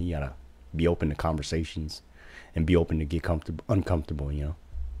relationships, man. You gotta be open to conversations and be open to get uncomfortable, you know.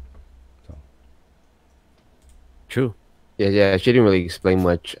 So True. Yeah. She didn't really explain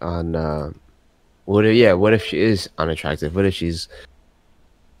much on what if she is unattractive? What if she's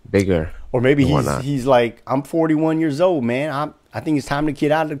bigger? or maybe and whatnot? he's like, I'm 41 years old, man. I think it's time to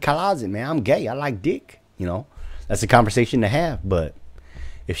get out of the closet, man. I'm gay. I like dick. You know, that's a conversation to have. But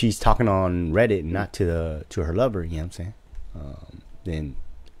if she's talking on Reddit and not to her lover, you know what I'm saying, then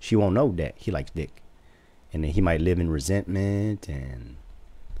she won't know that he likes dick, and then he might live in resentment, and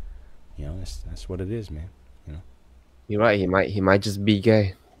you know, that's what it is, man. You know. You're right. He might just be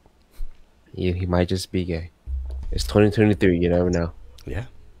gay. He might just be gay. It's 2023. You never know. Yeah,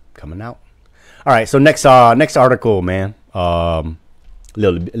 coming out. All right, so next article, man.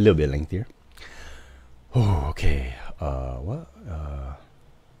 Little bit lengthier. Oh, okay. What?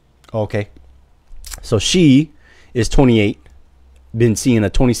 Okay. So she is 28. Been seeing a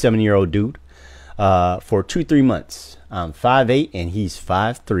 27-year-old dude for 2-3 months. I'm 5'8" and he's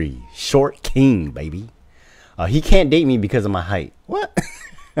 5'3". Short king, baby. He can't date me because of my height. What?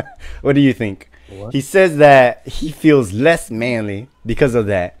 What do you think? What? He says that he feels less manly because of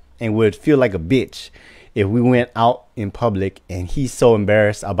that, and would feel like a bitch if we went out in public, and he's so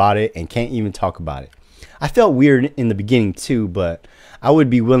embarrassed about it and can't even talk about it. I felt weird in the beginning too, but I would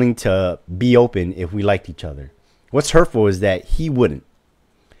be willing to be open if we liked each other. What's hurtful is that he wouldn't.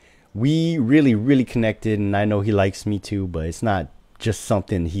 We really, really connected, and I know he likes me too, but it's not just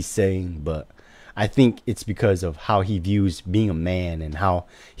something he's saying, but I think it's because of how he views being a man and how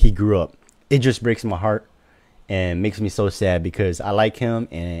he grew up. It just breaks my heart and makes me so sad because I like him,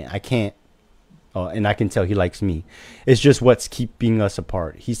 and I can't, and I can tell he likes me. It's just what's keeping us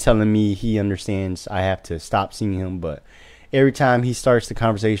apart. He's telling me he understands I have to stop seeing him, but every time he starts the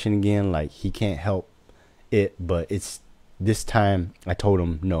conversation again, like, he can't help it. But it's this time I told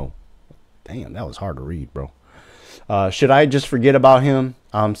him no. Damn, that was hard to read, bro. Should I just forget about him?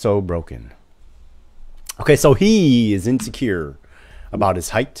 I'm so broken. Okay, so he is insecure about his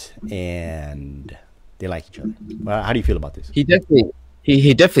height, and they like each other. How do you feel about this? He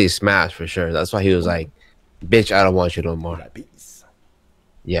definitely smashed for sure. That's why he was like, "Bitch, I don't want you no more."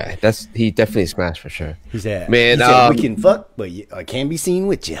 Yeah, he definitely smashed for sure. He said, "Man, we can fuck, but I can't be seen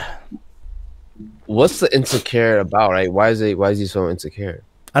with you." What's the insecure about, right? Why is he so insecure?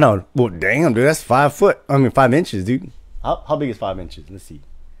 I know. Well, damn, dude, that's 5 inches, dude. How big is 5 inches? Let's see.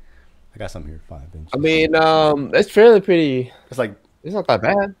 I got something here. 5 inches. I mean, that's fairly pretty. It's not that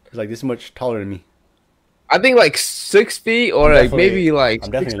bad. It's like this much taller than me. I think like 6 feet, or like maybe like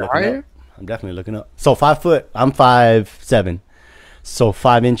I'm definitely looking higher. I'm definitely looking up. So 5 foot. I'm 5'7". So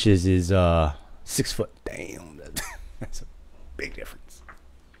 5 inches is 6 foot. Damn, that's a big difference.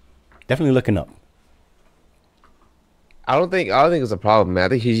 Definitely looking up. I don't think it's a problem, man. I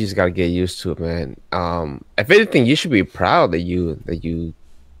think you just gotta get used to it, man. If anything, you should be proud that you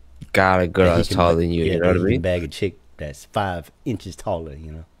got a girl that's taller than you. You know what I mean? Bag a chick that's 5 inches taller,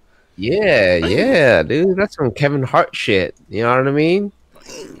 you know. Yeah, yeah, dude. That's some Kevin Hart shit. You know what I mean?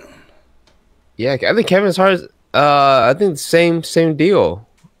 Yeah, I think Kevin Hart's I think same deal.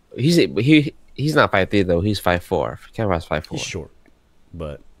 He's not 5'3" though. He's 5'4". Kevin Hart's 5'4". He's short,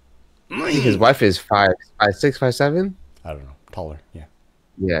 but I think his wife is 5'6", 5'7". I don't know, taller. Yeah.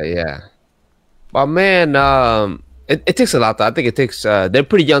 Yeah, yeah. But man, it takes a lot though. I think it takes. They're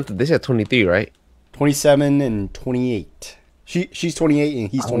pretty young. They said 23, right? 27 and 28. She's 28 and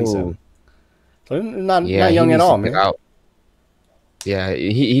he's 27. So not young at all, man. Out. Yeah,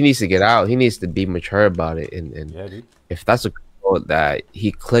 he needs to get out. He needs to be mature about it. And yeah, dude. If that's a girl that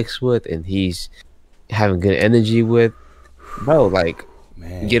he clicks with and he's having good energy with, bro, like,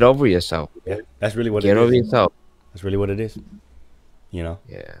 man, get over yourself. Yeah, that's really what get it is. Get over yourself. That's really what it is. You know?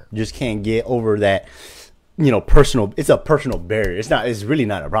 Yeah. You just can't get over that, you know, personal. It's a personal barrier. It's really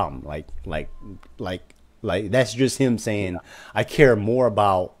not a problem. Like that's just him saying, I care more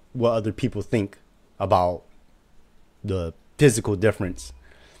about what other people think about the physical difference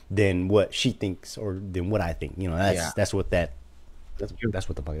than what she thinks or than what I think. You know, that's what the fuck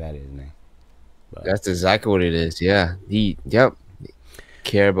that is, man. But that's exactly what it is. Yeah.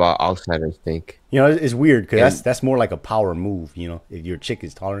 Care about outsiders think. You know, it's weird because that's more like a power move. You know, if your chick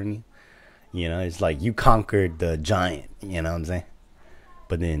is taller than you know, it's like you conquered the giant. You know what I'm saying?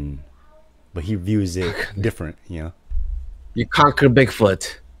 But he views it different. You know, you conquered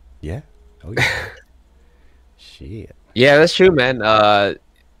Bigfoot. Yeah. Oh yeah. Shit. Yeah, that's true, man.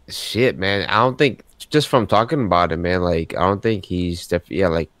 Shit, man. I don't think, just from talking about it, man, like, I don't think he's definitely, yeah,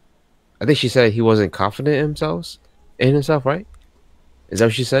 like, I think she said he wasn't confident in himself, right? Is that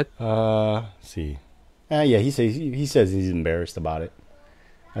what she said? See. Yeah, he says he's embarrassed about it.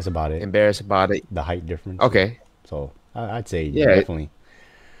 That's about it. Embarrassed about it. The height difference. Okay. So, I'd say definitely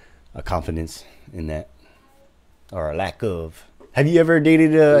a confidence in that. Or a lack of. Have you ever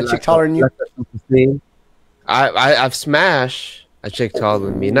dated a chick taller than you? I've smashed a chick taller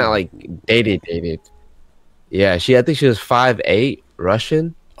than me, not like dated. Yeah, I think she was 5'8",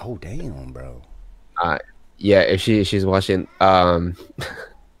 Russian. Oh damn, bro. Yeah, if she's watching,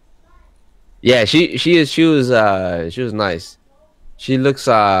 yeah, she was nice. She looks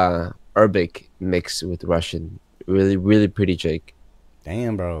Arabic mixed with Russian. Really, really pretty chick.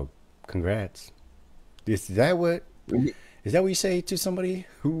 Damn, bro. Congrats. Is that what you say to somebody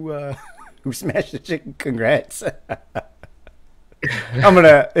who smashed the chicken? Congrats.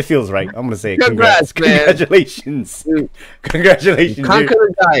 It feels right. I'm gonna say congrats. Congratulations. Dude, congratulations. You conquered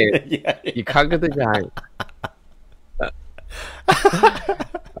the giant. Yeah. You conquered the giant.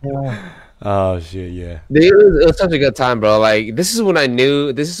 Oh shit, yeah. Dude, it was such a good time, bro. Like, this is when I knew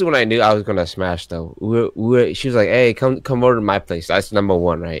I was gonna smash though. She was like, hey, come over to my place. That's number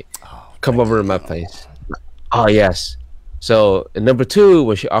one, right? Oh, come over to my place. Oh yes. So number two,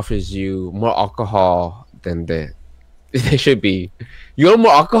 when she offers you more alcohol than they should be. You want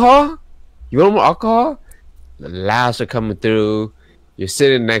more alcohol? The laughs are coming through. You're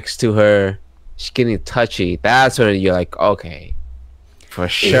sitting next to her. She's getting touchy. That's when you're like, okay, for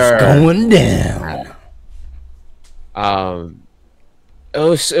sure, it's going down. It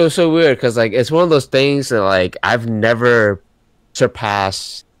was so weird because, like, it's one of those things that, like, I've never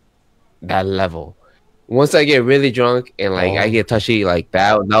surpassed that level. Once I get really drunk and, like, I get touchy like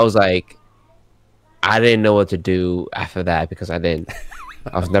that was like, I didn't know what to do after that because I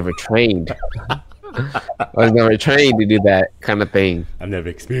was never trained. I was never trained to do that kind of thing. I've never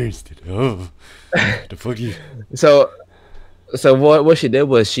experienced it. Oh, the fuck you. So what she did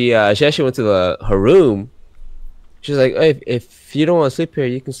was she actually went to her room. She's like, hey, if you don't want to sleep here,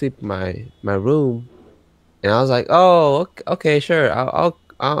 you can sleep in my room. And I was like, oh, okay, sure.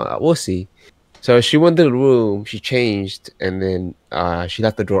 We'll see. So she went to the room, she changed, and then she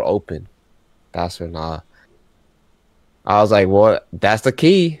left the door open. That's when I was like, well, that's the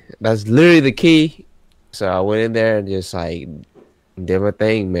key. That's literally the key. So I went in there and just, like, did my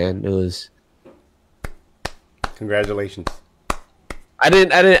thing, man. It was. Congratulations. I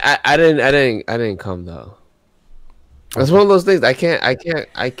didn't come though. That's one of those things. I can't.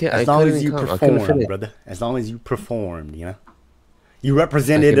 As long as you performed, brother. As long as you performed, you know. You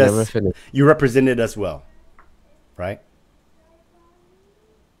represented us. You represented us well, right?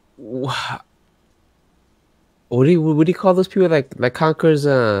 What do you call those people like conquers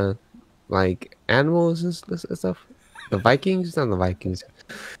like animals and stuff? The Vikings? It's not the Vikings.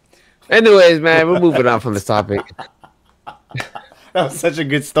 Anyways, man, we're moving on from this topic. That was such a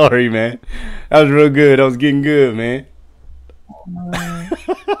good story, man. That was real good. That was getting good, man.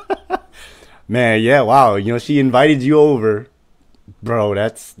 Man, yeah, wow. You know, she invited you over Bro,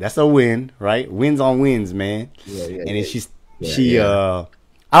 that's a win, right? Wins on wins, man. Yeah, And then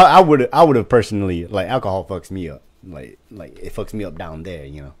I would have personally, like, alcohol fucks me up, like it fucks me up down there,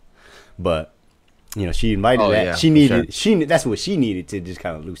 you know. But you know, she invited that. Yeah, She needed that's what she needed to just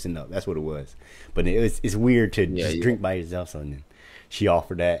kind of loosen up. That's what it was. But it's weird to just drink by yourself. So then she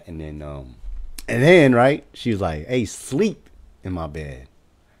offered that, and then right, she was like, "Hey, sleep in my bed,"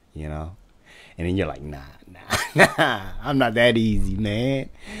 you know. And then you're like, nah, I'm not that easy, man.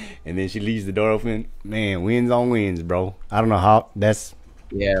 And then she leaves the door open. Man, wins on wins, bro. I don't know how that's.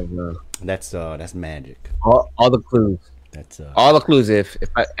 Yeah, bro. That's magic. All the clues. That's all the clues. If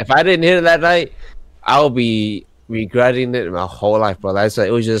I didn't hit it that night, I'll be regretting it my whole life, bro. That's like,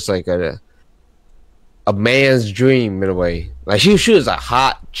 it was just like a man's dream in a way. Like she was a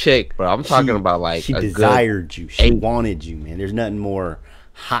hot chick, bro. I'm talking about like she desired you. She wanted you, man. There's nothing more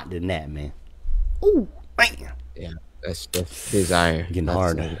hot than that, man. Ooh, man. Yeah, that's desire. Getting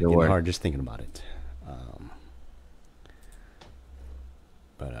hard just thinking about it.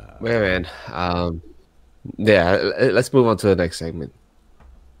 Man, yeah. Let's move on to the next segment.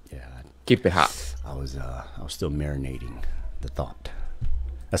 Yeah, keep it hot. I was still marinating the thought.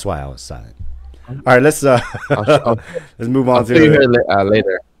 That's why I was silent. All right, let's let's move on to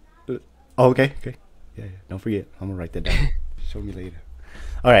later. Oh, okay. Yeah. Don't forget. I'm gonna write that down. Show me later.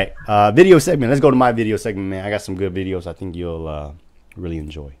 All right, video segment. Let's go to my video segment, man. I got some good videos. I think you'll really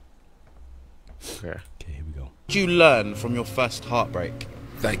enjoy. Okay, here we go. What did you learn from your first heartbreak?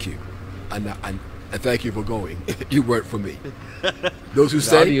 Thank you, and thank you for going. You worked for me. Those who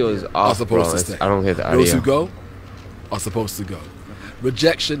stay are supposed to stay. I don't hear the audio. Those who go are supposed to go.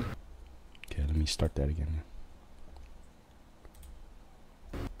 Rejection. Okay, let me start that again.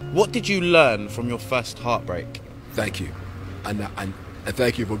 What did you learn from your first heartbreak? Thank you, and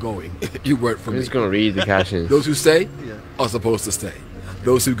thank you for going. You worked for me. I'm just gonna read the captions. Those who stay are supposed to stay.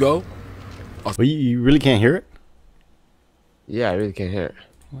 Those who go. Well, you really can't hear it? Yeah, I really can't hear it.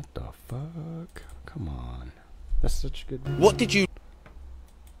 What the fuck? Come on. That's such a good video. What did you...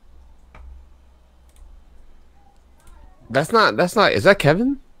 That's not, is that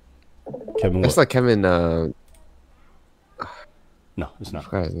Kevin? Kevin That's what? not Kevin, No, it's not. I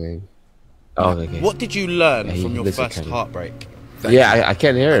forgot his name. Oh, okay. What did you learn from your first heartbreak? I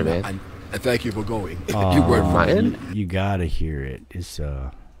can't hear it, man. And thank you for going. You worked for me. You gotta hear it. It's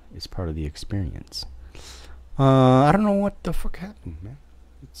part of the experience. I don't know what the fuck happened, man.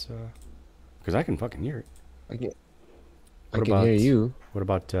 It's because I can fucking hear it. I can hear you. What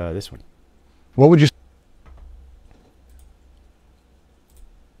about this one? What would you?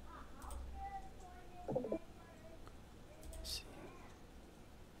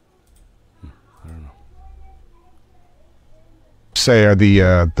 I don't know. Say are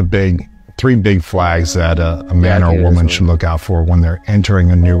the three big flags that a man or a woman should look out for when they're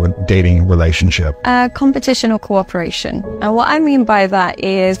entering a new dating relationship? Competition or cooperation. And what I mean by that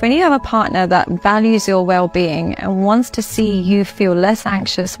is when you have a partner that values your well-being and wants to see you feel less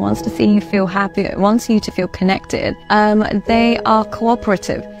anxious, wants to see you feel happy, wants you to feel connected, they are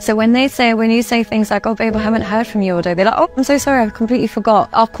cooperative. So when you say things like, oh babe, I haven't heard from you all day, they're like, oh, I'm so sorry, I completely forgot.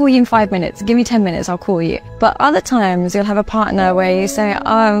 I'll call you in 5 minutes. Give me 10 minutes, I'll call you. But other times you'll have a partner where you say,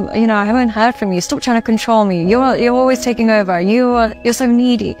 I haven't heard from you. Stop trying to control me. You're always taking over. You're so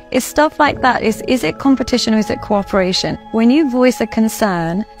needy. It's stuff like that. Is it competition or is it cooperation? When you voice a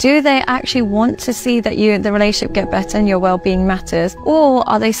concern, do they actually want to see that the relationship get better and your well-being matters? Or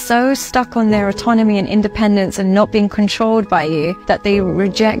are they so stuck on their autonomy and independence and not being controlled by you that they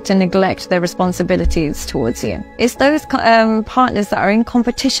reject and neglect their responsibilities towards you? It's those partners that are in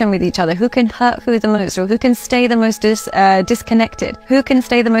competition with each other who can hurt who the most, or who can stay the most disconnected, who can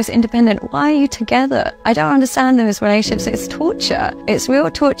stay the most independent. Why are you together? I don't understand those relationships. It's torture. It's real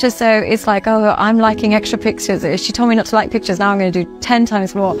torture. So it's like, oh, I'm liking extra pictures. She told me not to like pictures. Now I'm going to do 10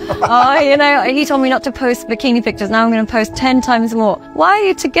 times more. Oh, he told me not to post bikini pictures. Now I'm going to post 10 times more. Why are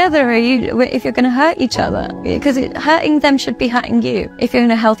you together? If you're going to hurt each other? Because hurting them should be hurting you if you're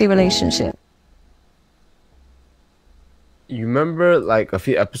in a healthy relationship. You remember like a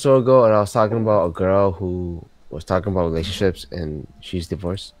few episodes ago and I was talking about a girl who was talking about relationships and she's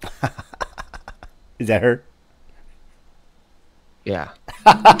divorced? Is that her? Yeah.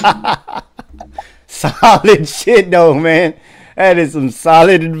 Solid shit though, man. That is some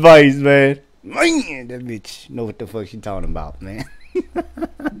solid advice, man. Man, that bitch know what the fuck she talking about, man.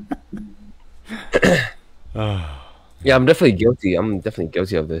 Yeah, I'm definitely guilty. I'm definitely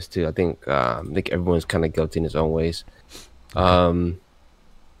guilty of this too. I think everyone's kind of guilty in his own ways. Yeah,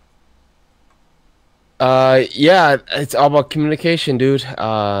 it's all about communication, dude. Getting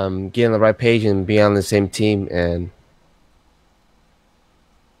on the right page and being on the same team, and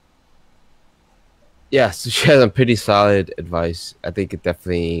Yeah, so she has some pretty solid advice. I think it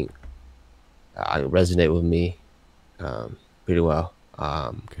definitely resonate with me pretty well.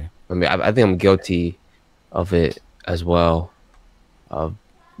 Okay. I mean, I think I'm guilty of it as well, of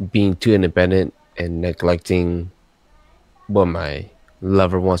being too independent and neglecting what my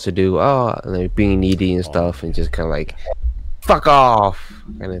lover wants to do. Oh, like being needy and stuff, and just kind of like, fuck off,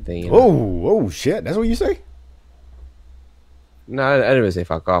 kind of thing. You know? Oh shit! That's what you say? No, I didn't really say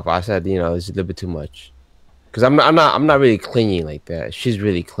fuck off. I said, you know, it's a little bit too much. Because I'm not really clingy like that. She's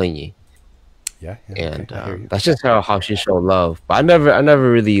really clingy. Yeah. And that's just how she showed love. But I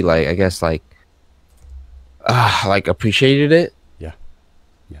never really like, I guess like appreciated it. Yeah.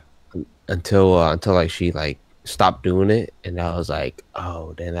 Until like she like stopped doing it, and I was like,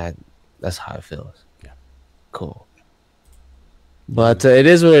 oh, then that's how it feels. Yeah. Cool. But it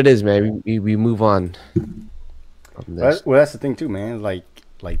is what it is, man. We move on. Well, that's the thing too, man. Like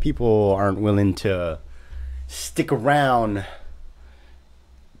people aren't willing to stick around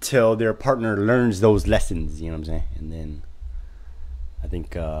till their partner learns those lessons. You know what I'm saying? And then I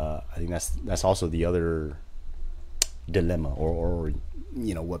think that's also the other dilemma, or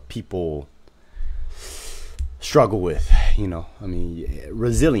you know, what people struggle with. You know, I mean,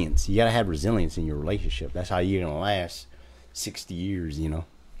 resilience. You gotta have resilience in your relationship. That's how you're gonna last 60 years. You know.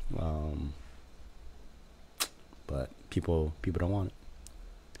 But people don't want it.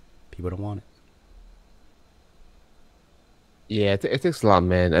 People don't want it. Yeah, it takes a lot,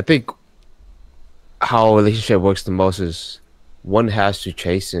 man. I think how a relationship works the most is one has to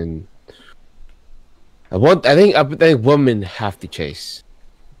chase, and I think women have to chase.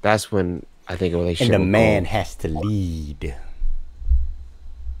 That's when I think a relationship. And the man has to lead.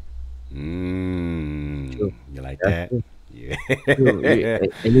 You like that? Yeah.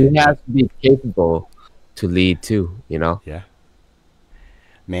 And he has to be capable to lead too, you know. Yeah.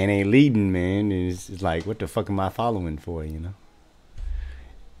 Man ain't leading, man. It's like, what the fuck am I following for, you know?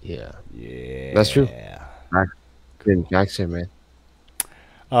 Yeah. Yeah. That's true. Good Jackson, man.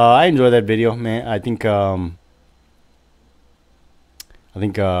 I enjoy that video, man. I think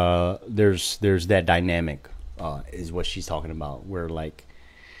there's that dynamic is what she's talking about, where like,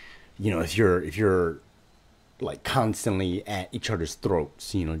 you know, if you're like constantly at each other's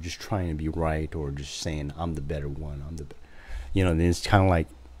throats, you know, just trying to be right, or just saying I'm the better one, you know, then it's kind of like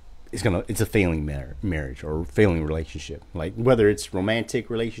it's a failing marriage or failing relationship. Like whether it's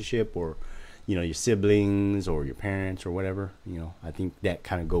romantic relationship or, you know, your siblings or your parents or whatever, you know, I think that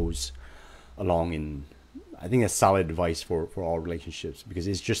kind of goes along, and I think that's solid advice for all relationships, because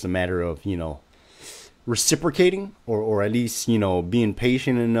it's just a matter of, you know, reciprocating, or at least, you know, being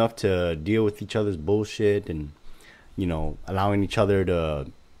patient enough to deal with each other's bullshit, and, you know, allowing each other to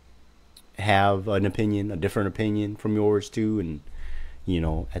have a different opinion from yours too. And, you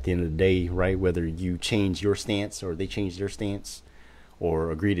know, at the end of the day, right, whether you change your stance or they change their stance,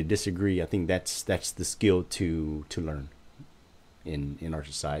 or agree to disagree, I think that's the skill to learn in our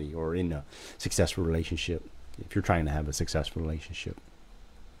society, or in a successful relationship, if you're trying to have a successful relationship.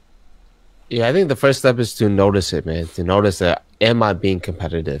 Yeah, I think the first step is to notice it, man. To notice that, am I being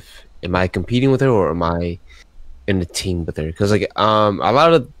competitive? Am I competing with her, or am I in a team with her? Because like a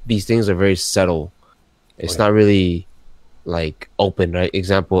lot of these things are very subtle. It's not really like open, right?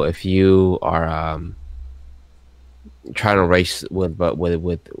 Example, if you are trying to race with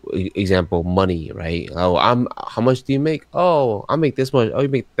example money, right? Oh, how much do you make? Oh, I make this much. Oh, you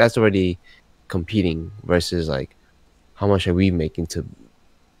make, that's already competing, versus like, how much are we making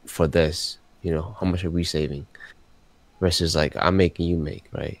for this? You know, how much are we saving? Versus like, I'm making, you make,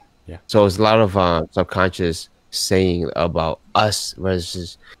 right? Yeah. So it's a lot of subconscious saying about us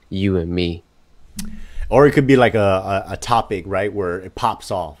versus you and me. Or it could be like a topic, right, where it pops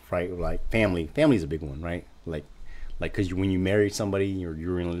off, right? Like family's a big one, right? Like because when you marry somebody, or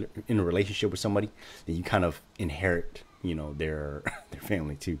you're in a relationship with somebody, then you kind of inherit, you know, their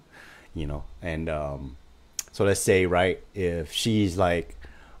family too, you know. And so let's say, right, if she's like,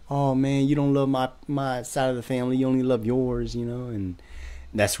 oh man, you don't love my side of the family, you only love yours, you know, and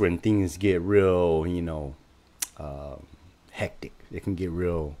that's when things get real, you know, hectic. It can get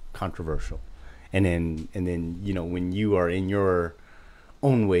real controversial. And then, you know, when you are in your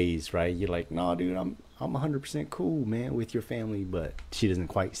own ways, right, you're like, no, dude, I'm 100% cool, man, with your family, but she doesn't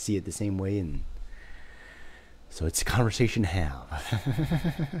quite see it the same way, and so it's a conversation to have.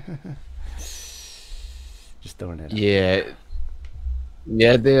 Just throwing that out.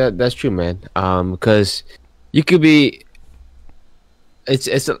 Yeah, that's true, man. Because you could be,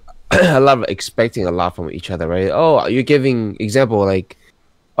 it's a lot of expecting a lot from each other, right? Oh, you're giving example like,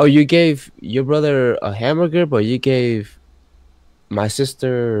 oh, you gave your brother a hamburger, but you gave my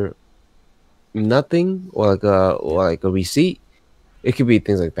sister nothing or like a receipt, it could be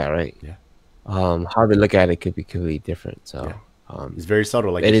things like that, right? Yeah. How they look at it could be completely different. So it's very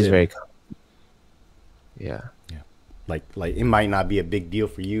subtle. Like it you is said. very. Yeah. Yeah. Like it might not be a big deal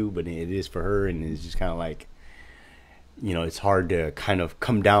for you, but it is for her, and it's just kind of like, you know, it's hard to kind of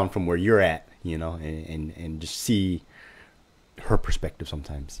come down from where you're at, you know, and just see her perspective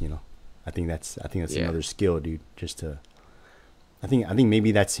sometimes, you know. I think that's another skill, dude. Just to, I think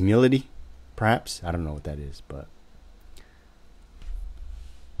maybe that's humility, perhaps. I don't know what that is, but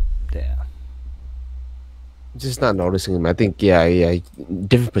yeah. Just not noticing him. I think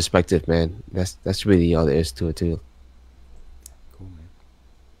different perspective, man. That's really all there is to it too. Cool, man.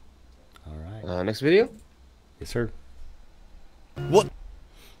 All right. Next video. Yes, sir. What?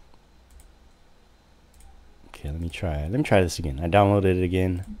 Okay, let me try this again. I downloaded it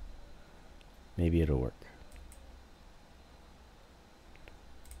again. Maybe it'll work.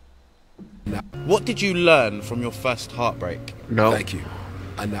 What did you learn from your first heartbreak? No. Thank you.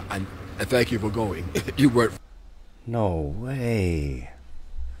 And thank you for going. You weren't. No way.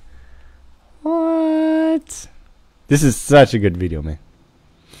 What? This is such a good video, man.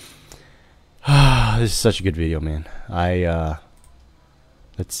 This is such a good video, man.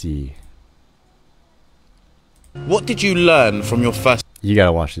 Let's see. What did you learn from your first? You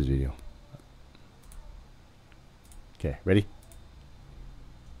gotta watch this video. Okay, ready?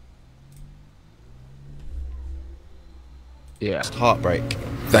 Yeah. Heartbreak.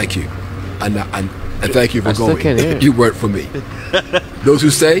 Thank you. And thank you for I still can't hear going. it. You work for me. Those who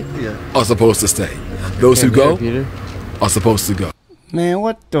stay are supposed to stay. Those who go are supposed to go. Man,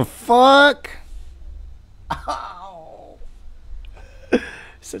 what the fuck? Ow.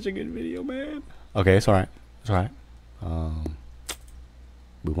 Such a good video, man. Okay, it's alright. It's alright.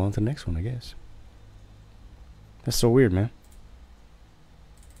 Move on to the next one, I guess. That's so weird, man.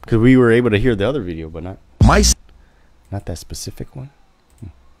 Because we were able to hear the other video, but not that specific one.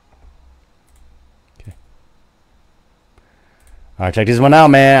 Okay. All right, check this one out,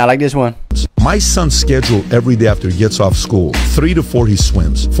 man. I like this one. My son's schedule every day after he gets off school: 3 to 4 he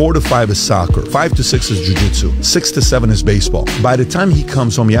swims, 4 to 5 is soccer, 5 to 6 is jiu-jitsu, 6 to 7 is baseball. By the time he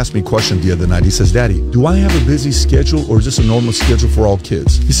comes home, he asked me a question the other night. He says, "Daddy, do I have a busy schedule or is this a normal schedule for all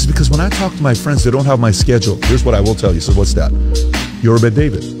kids?" He says, "Because when I talk to my friends, they don't have my schedule." Here's what I will tell you. He says, "What's that?" "You're a Bet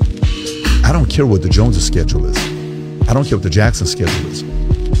David. I don't care what the Joneses schedule is. I don't care what the Jackson schedule is.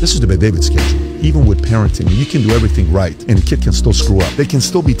 This is the Bet David schedule." Even with parenting, you can do everything right, and the kid can still screw up. They can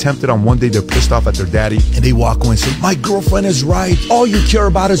still be tempted on one day they're pissed off at their daddy, and they walk away and say, "My girlfriend is right. All you care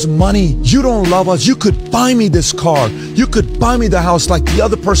about is money. You don't love us. You could buy me this car. You could buy me the house like the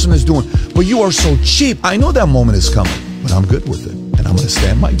other person is doing, but you are so cheap." I know that moment is coming, but I'm good with it. And I'm going to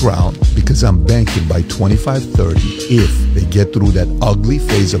stand my ground because I'm banking by 25, 30. If they get through that ugly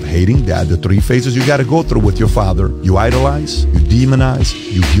phase of hating dad, the 3 phases you got to go through with your father: you idolize, you demonize,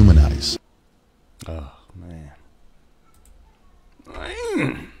 you humanize. Oh, man.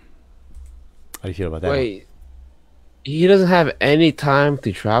 How do you feel about that? Wait, he doesn't have any time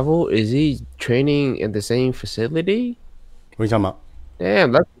to travel? Is he training in the same facility? What are you talking about?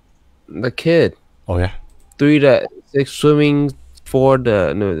 Damn, that's the kid. Oh, yeah? 3 to 6 swimming, 4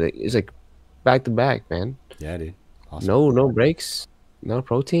 to... No, it's like back to back, man. Yeah, dude. Awesome. No breaks. No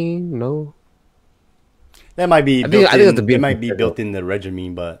protein, no... That might be I think it might be built in the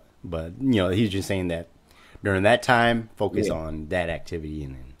regimen, but you know, he's just saying that during that time, focus on that activity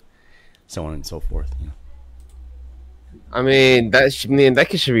and then so on and so forth. You know. I mean, that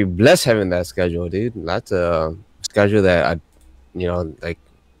kid should be blessed having that schedule, dude. That's a schedule that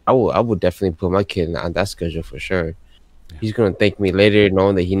I would definitely put my kid on that schedule for sure. Yeah. He's gonna thank me later,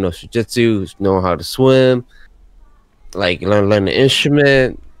 knowing that he knows jiu-jitsu, knowing how to swim, like learn the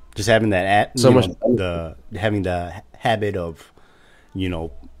instrument. Just having that having the habit of, you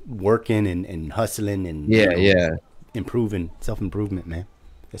know, working and hustling and improving, self-improvement, man.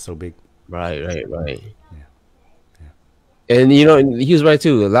 That's so big. Right. Yeah. And you know, he was right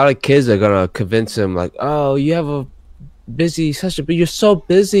too. A lot of kids are gonna convince him like, "Oh, you have a busy but you're so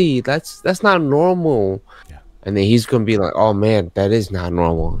busy. That's not normal." Yeah. And then he's gonna be like, "Oh man, that is not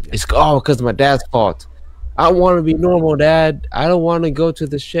normal. Yeah. It's because of my dad's fault. I want to be normal, Dad. I don't want to go to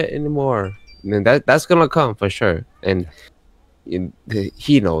the shit anymore." And then that's gonna come for sure. And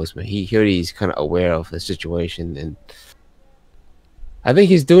he knows, man. He's kind of aware of the situation, and I think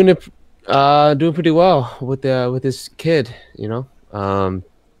he's doing pretty well with this kid. You know,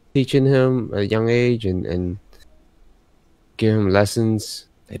 teaching him at a young age and giving him lessons.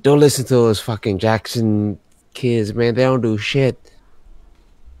 Don't listen to those fucking Jackson kids, man. They don't do shit.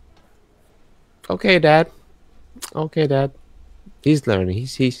 Okay, Dad. He's learning.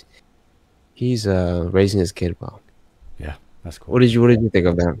 He's He's raising his kid well. Yeah, that's cool. What did you think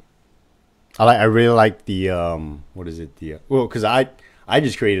of that? I really like the what is it, the well, because I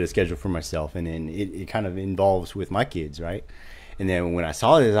just created a schedule for myself, and then it kind of involves with my kids, right? And then when I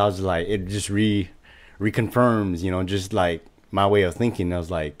saw this, I was like, it just reconfirms, you know, just like my way of thinking. I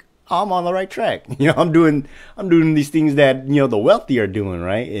was like, oh, I'm on the right track. You know, I'm doing these things that, you know, the wealthy are doing,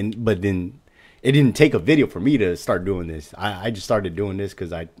 right? But then it didn't take a video for me to start doing this. I just started doing this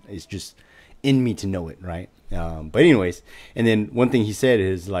because it's just in me to know it, right? But anyways, and then one thing he said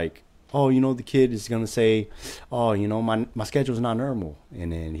is like, oh, you know, the kid is gonna say, oh, you know, my schedule's not normal,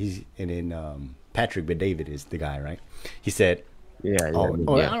 and then Patrick Bet-David is the guy, right? He said, I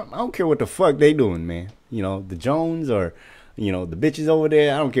don't care what the fuck they doing, man. You know, the Jones or, you know, the bitches over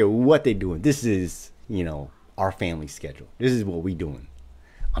there. I don't care what they doing. This is, you know, our family schedule. This is what we doing.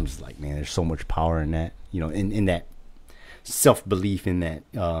 I'm just like, man, there's so much power in that, you know, in that self-belief, in that,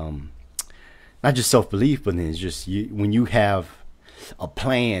 not just self-belief, but then it's just when you have a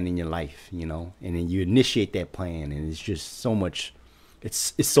plan in your life, you know, and then you initiate that plan, and it's just so much,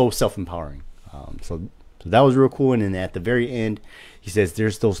 it's so self-empowering. So that was real cool. And then at the very end, he says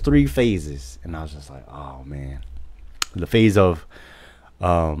there's those 3 phases, and I was just like, oh man, the phase of,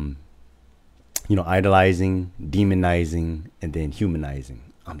 you know, idolizing, demonizing, and then humanizing.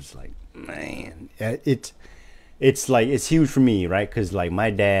 I'm just like, man, it's like, it's huge for me, right? Because like my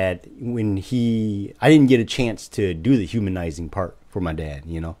dad, I didn't get a chance to do the humanizing part for my dad,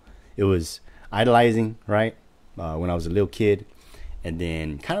 you know. It was idolizing, right, when I was a little kid, and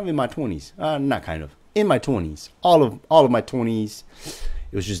then kind of in my 20s, not kind of, in my 20s, all of my 20s,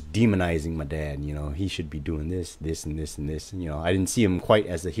 it was just demonizing my dad. You know, he should be doing this, this, and this, and this. And, you know, I didn't see him quite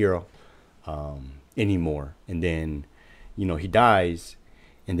as a hero anymore. And then, you know, he dies.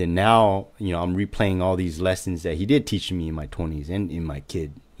 And then now, you know, I'm replaying all these lessons that he did teach me in my 20s and in my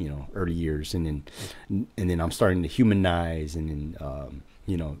kid, you know, early years. And then I'm starting to humanize and then,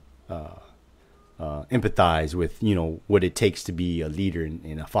 you know, empathize with, you know, what it takes to be a leader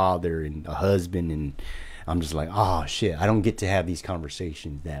and a father and a husband. And I'm just like, oh shit, I don't get to have these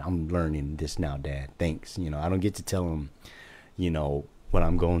conversations that I'm learning this now, Dad. Thanks. You know, I don't get to tell him, you know, what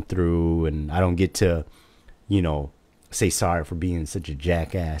I'm going through, and I don't get to, you know, say sorry for being such a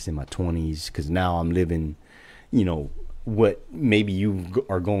jackass in my 20s, because now I'm living, you know, what maybe you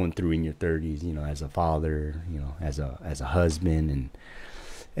are going through in your 30s, you know, as a father, you know, as a husband.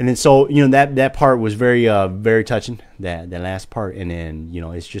 And then so, you know, that part was very very touching, that last part. And then, you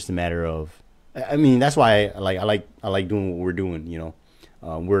know, it's just a matter of, I mean, that's why I like doing what we're doing, you know.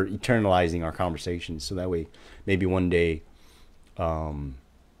 We're eternalizing our conversations, so that way maybe one day,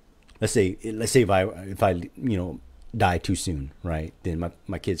 let's say if I you know, die too soon, right, then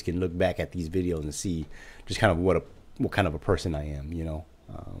my kids can look back at these videos and see just kind of what kind of a person I am, you know,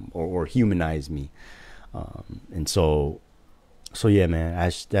 or humanize me. And so yeah,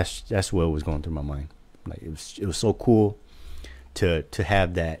 man, that's what was going through my mind. Like, it was so cool to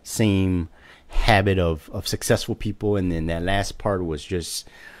have that same habit of successful people. And then that last part was just,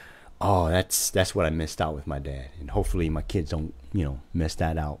 oh, that's what I missed out with my dad. And hopefully my kids don't, you know, miss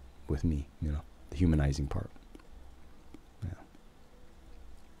that out with me, you know, the humanizing part.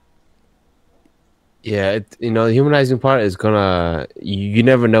 Yeah, you know, the humanizing part is gonna, you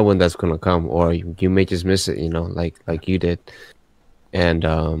never know when that's gonna come, or you may just miss it, you know, like you did. And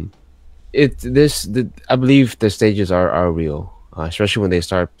I believe the stages are real, especially when they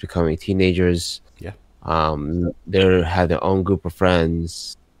start becoming teenagers. Yeah. They have their own group of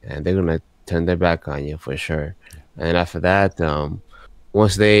friends, and they're gonna turn their back on you for sure. Yeah. And after that,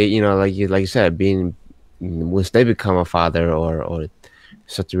 once they, you know, like you said, once they become a father or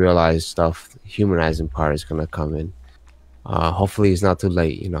start to realize stuff, the humanizing part is gonna come in. Hopefully it's not too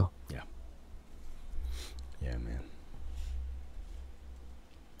late, you know. Yeah, man.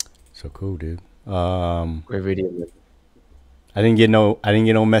 So cool, dude. Great video, man. I didn't get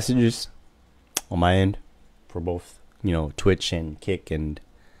no messages on my end for both, you know, Twitch and Kick and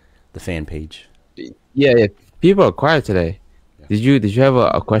the fan page. Yeah. People are quiet today. Yeah. Did you have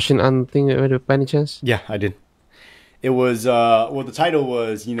a question on the thing by any chance? Yeah, I did. It was well, the title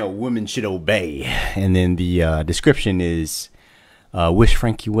was, you know, women should obey, and then the description is, wish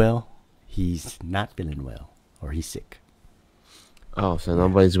Frankie well. He's not feeling well, or he's sick. Oh, so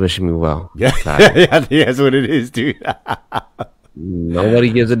nobody's wishing me well. Yeah, yeah, that's what it is, dude.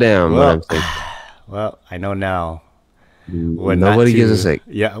 Nobody gives a damn when I'm sick. Well, I know now. Nobody gives a sick.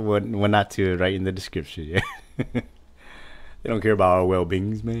 Yeah, what not to write in the description. Yeah, they don't care about our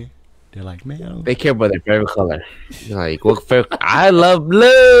well-beings, man. They're like, man, they care about their favorite color. Like, what favorite? I love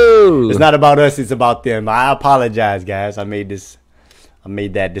blue. It's not about us. It's about them. I apologize, guys. I made this I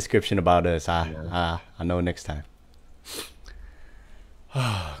made that description about us. I know next time.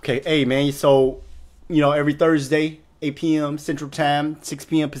 Okay, hey man. So, every Thursday, 8 p.m. Central Time, 6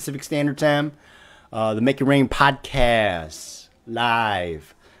 p.m. Pacific Standard Time, the Make It Rain podcast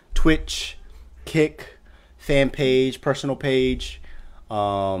live, Twitch, Kick, fan page, personal page.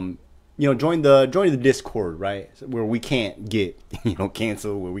 Join the Discord, right? Where we can't get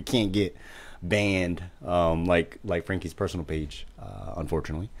canceled, where we can't get banned, like Frankie's personal page,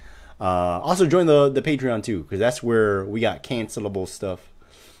 unfortunately. Also join the Patreon too, because that's where we got cancelable stuff.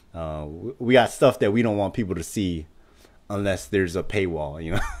 We got stuff that we don't want people to see unless there's a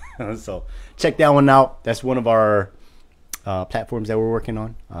paywall, So check that one out. That's one of our platforms that we're working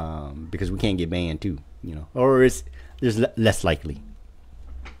on, because we can't get banned too, or there's less likely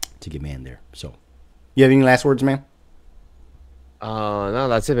to get banned there. So, you have any last words, man? No,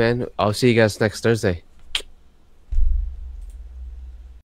 that's it, man. I'll see you guys next Thursday.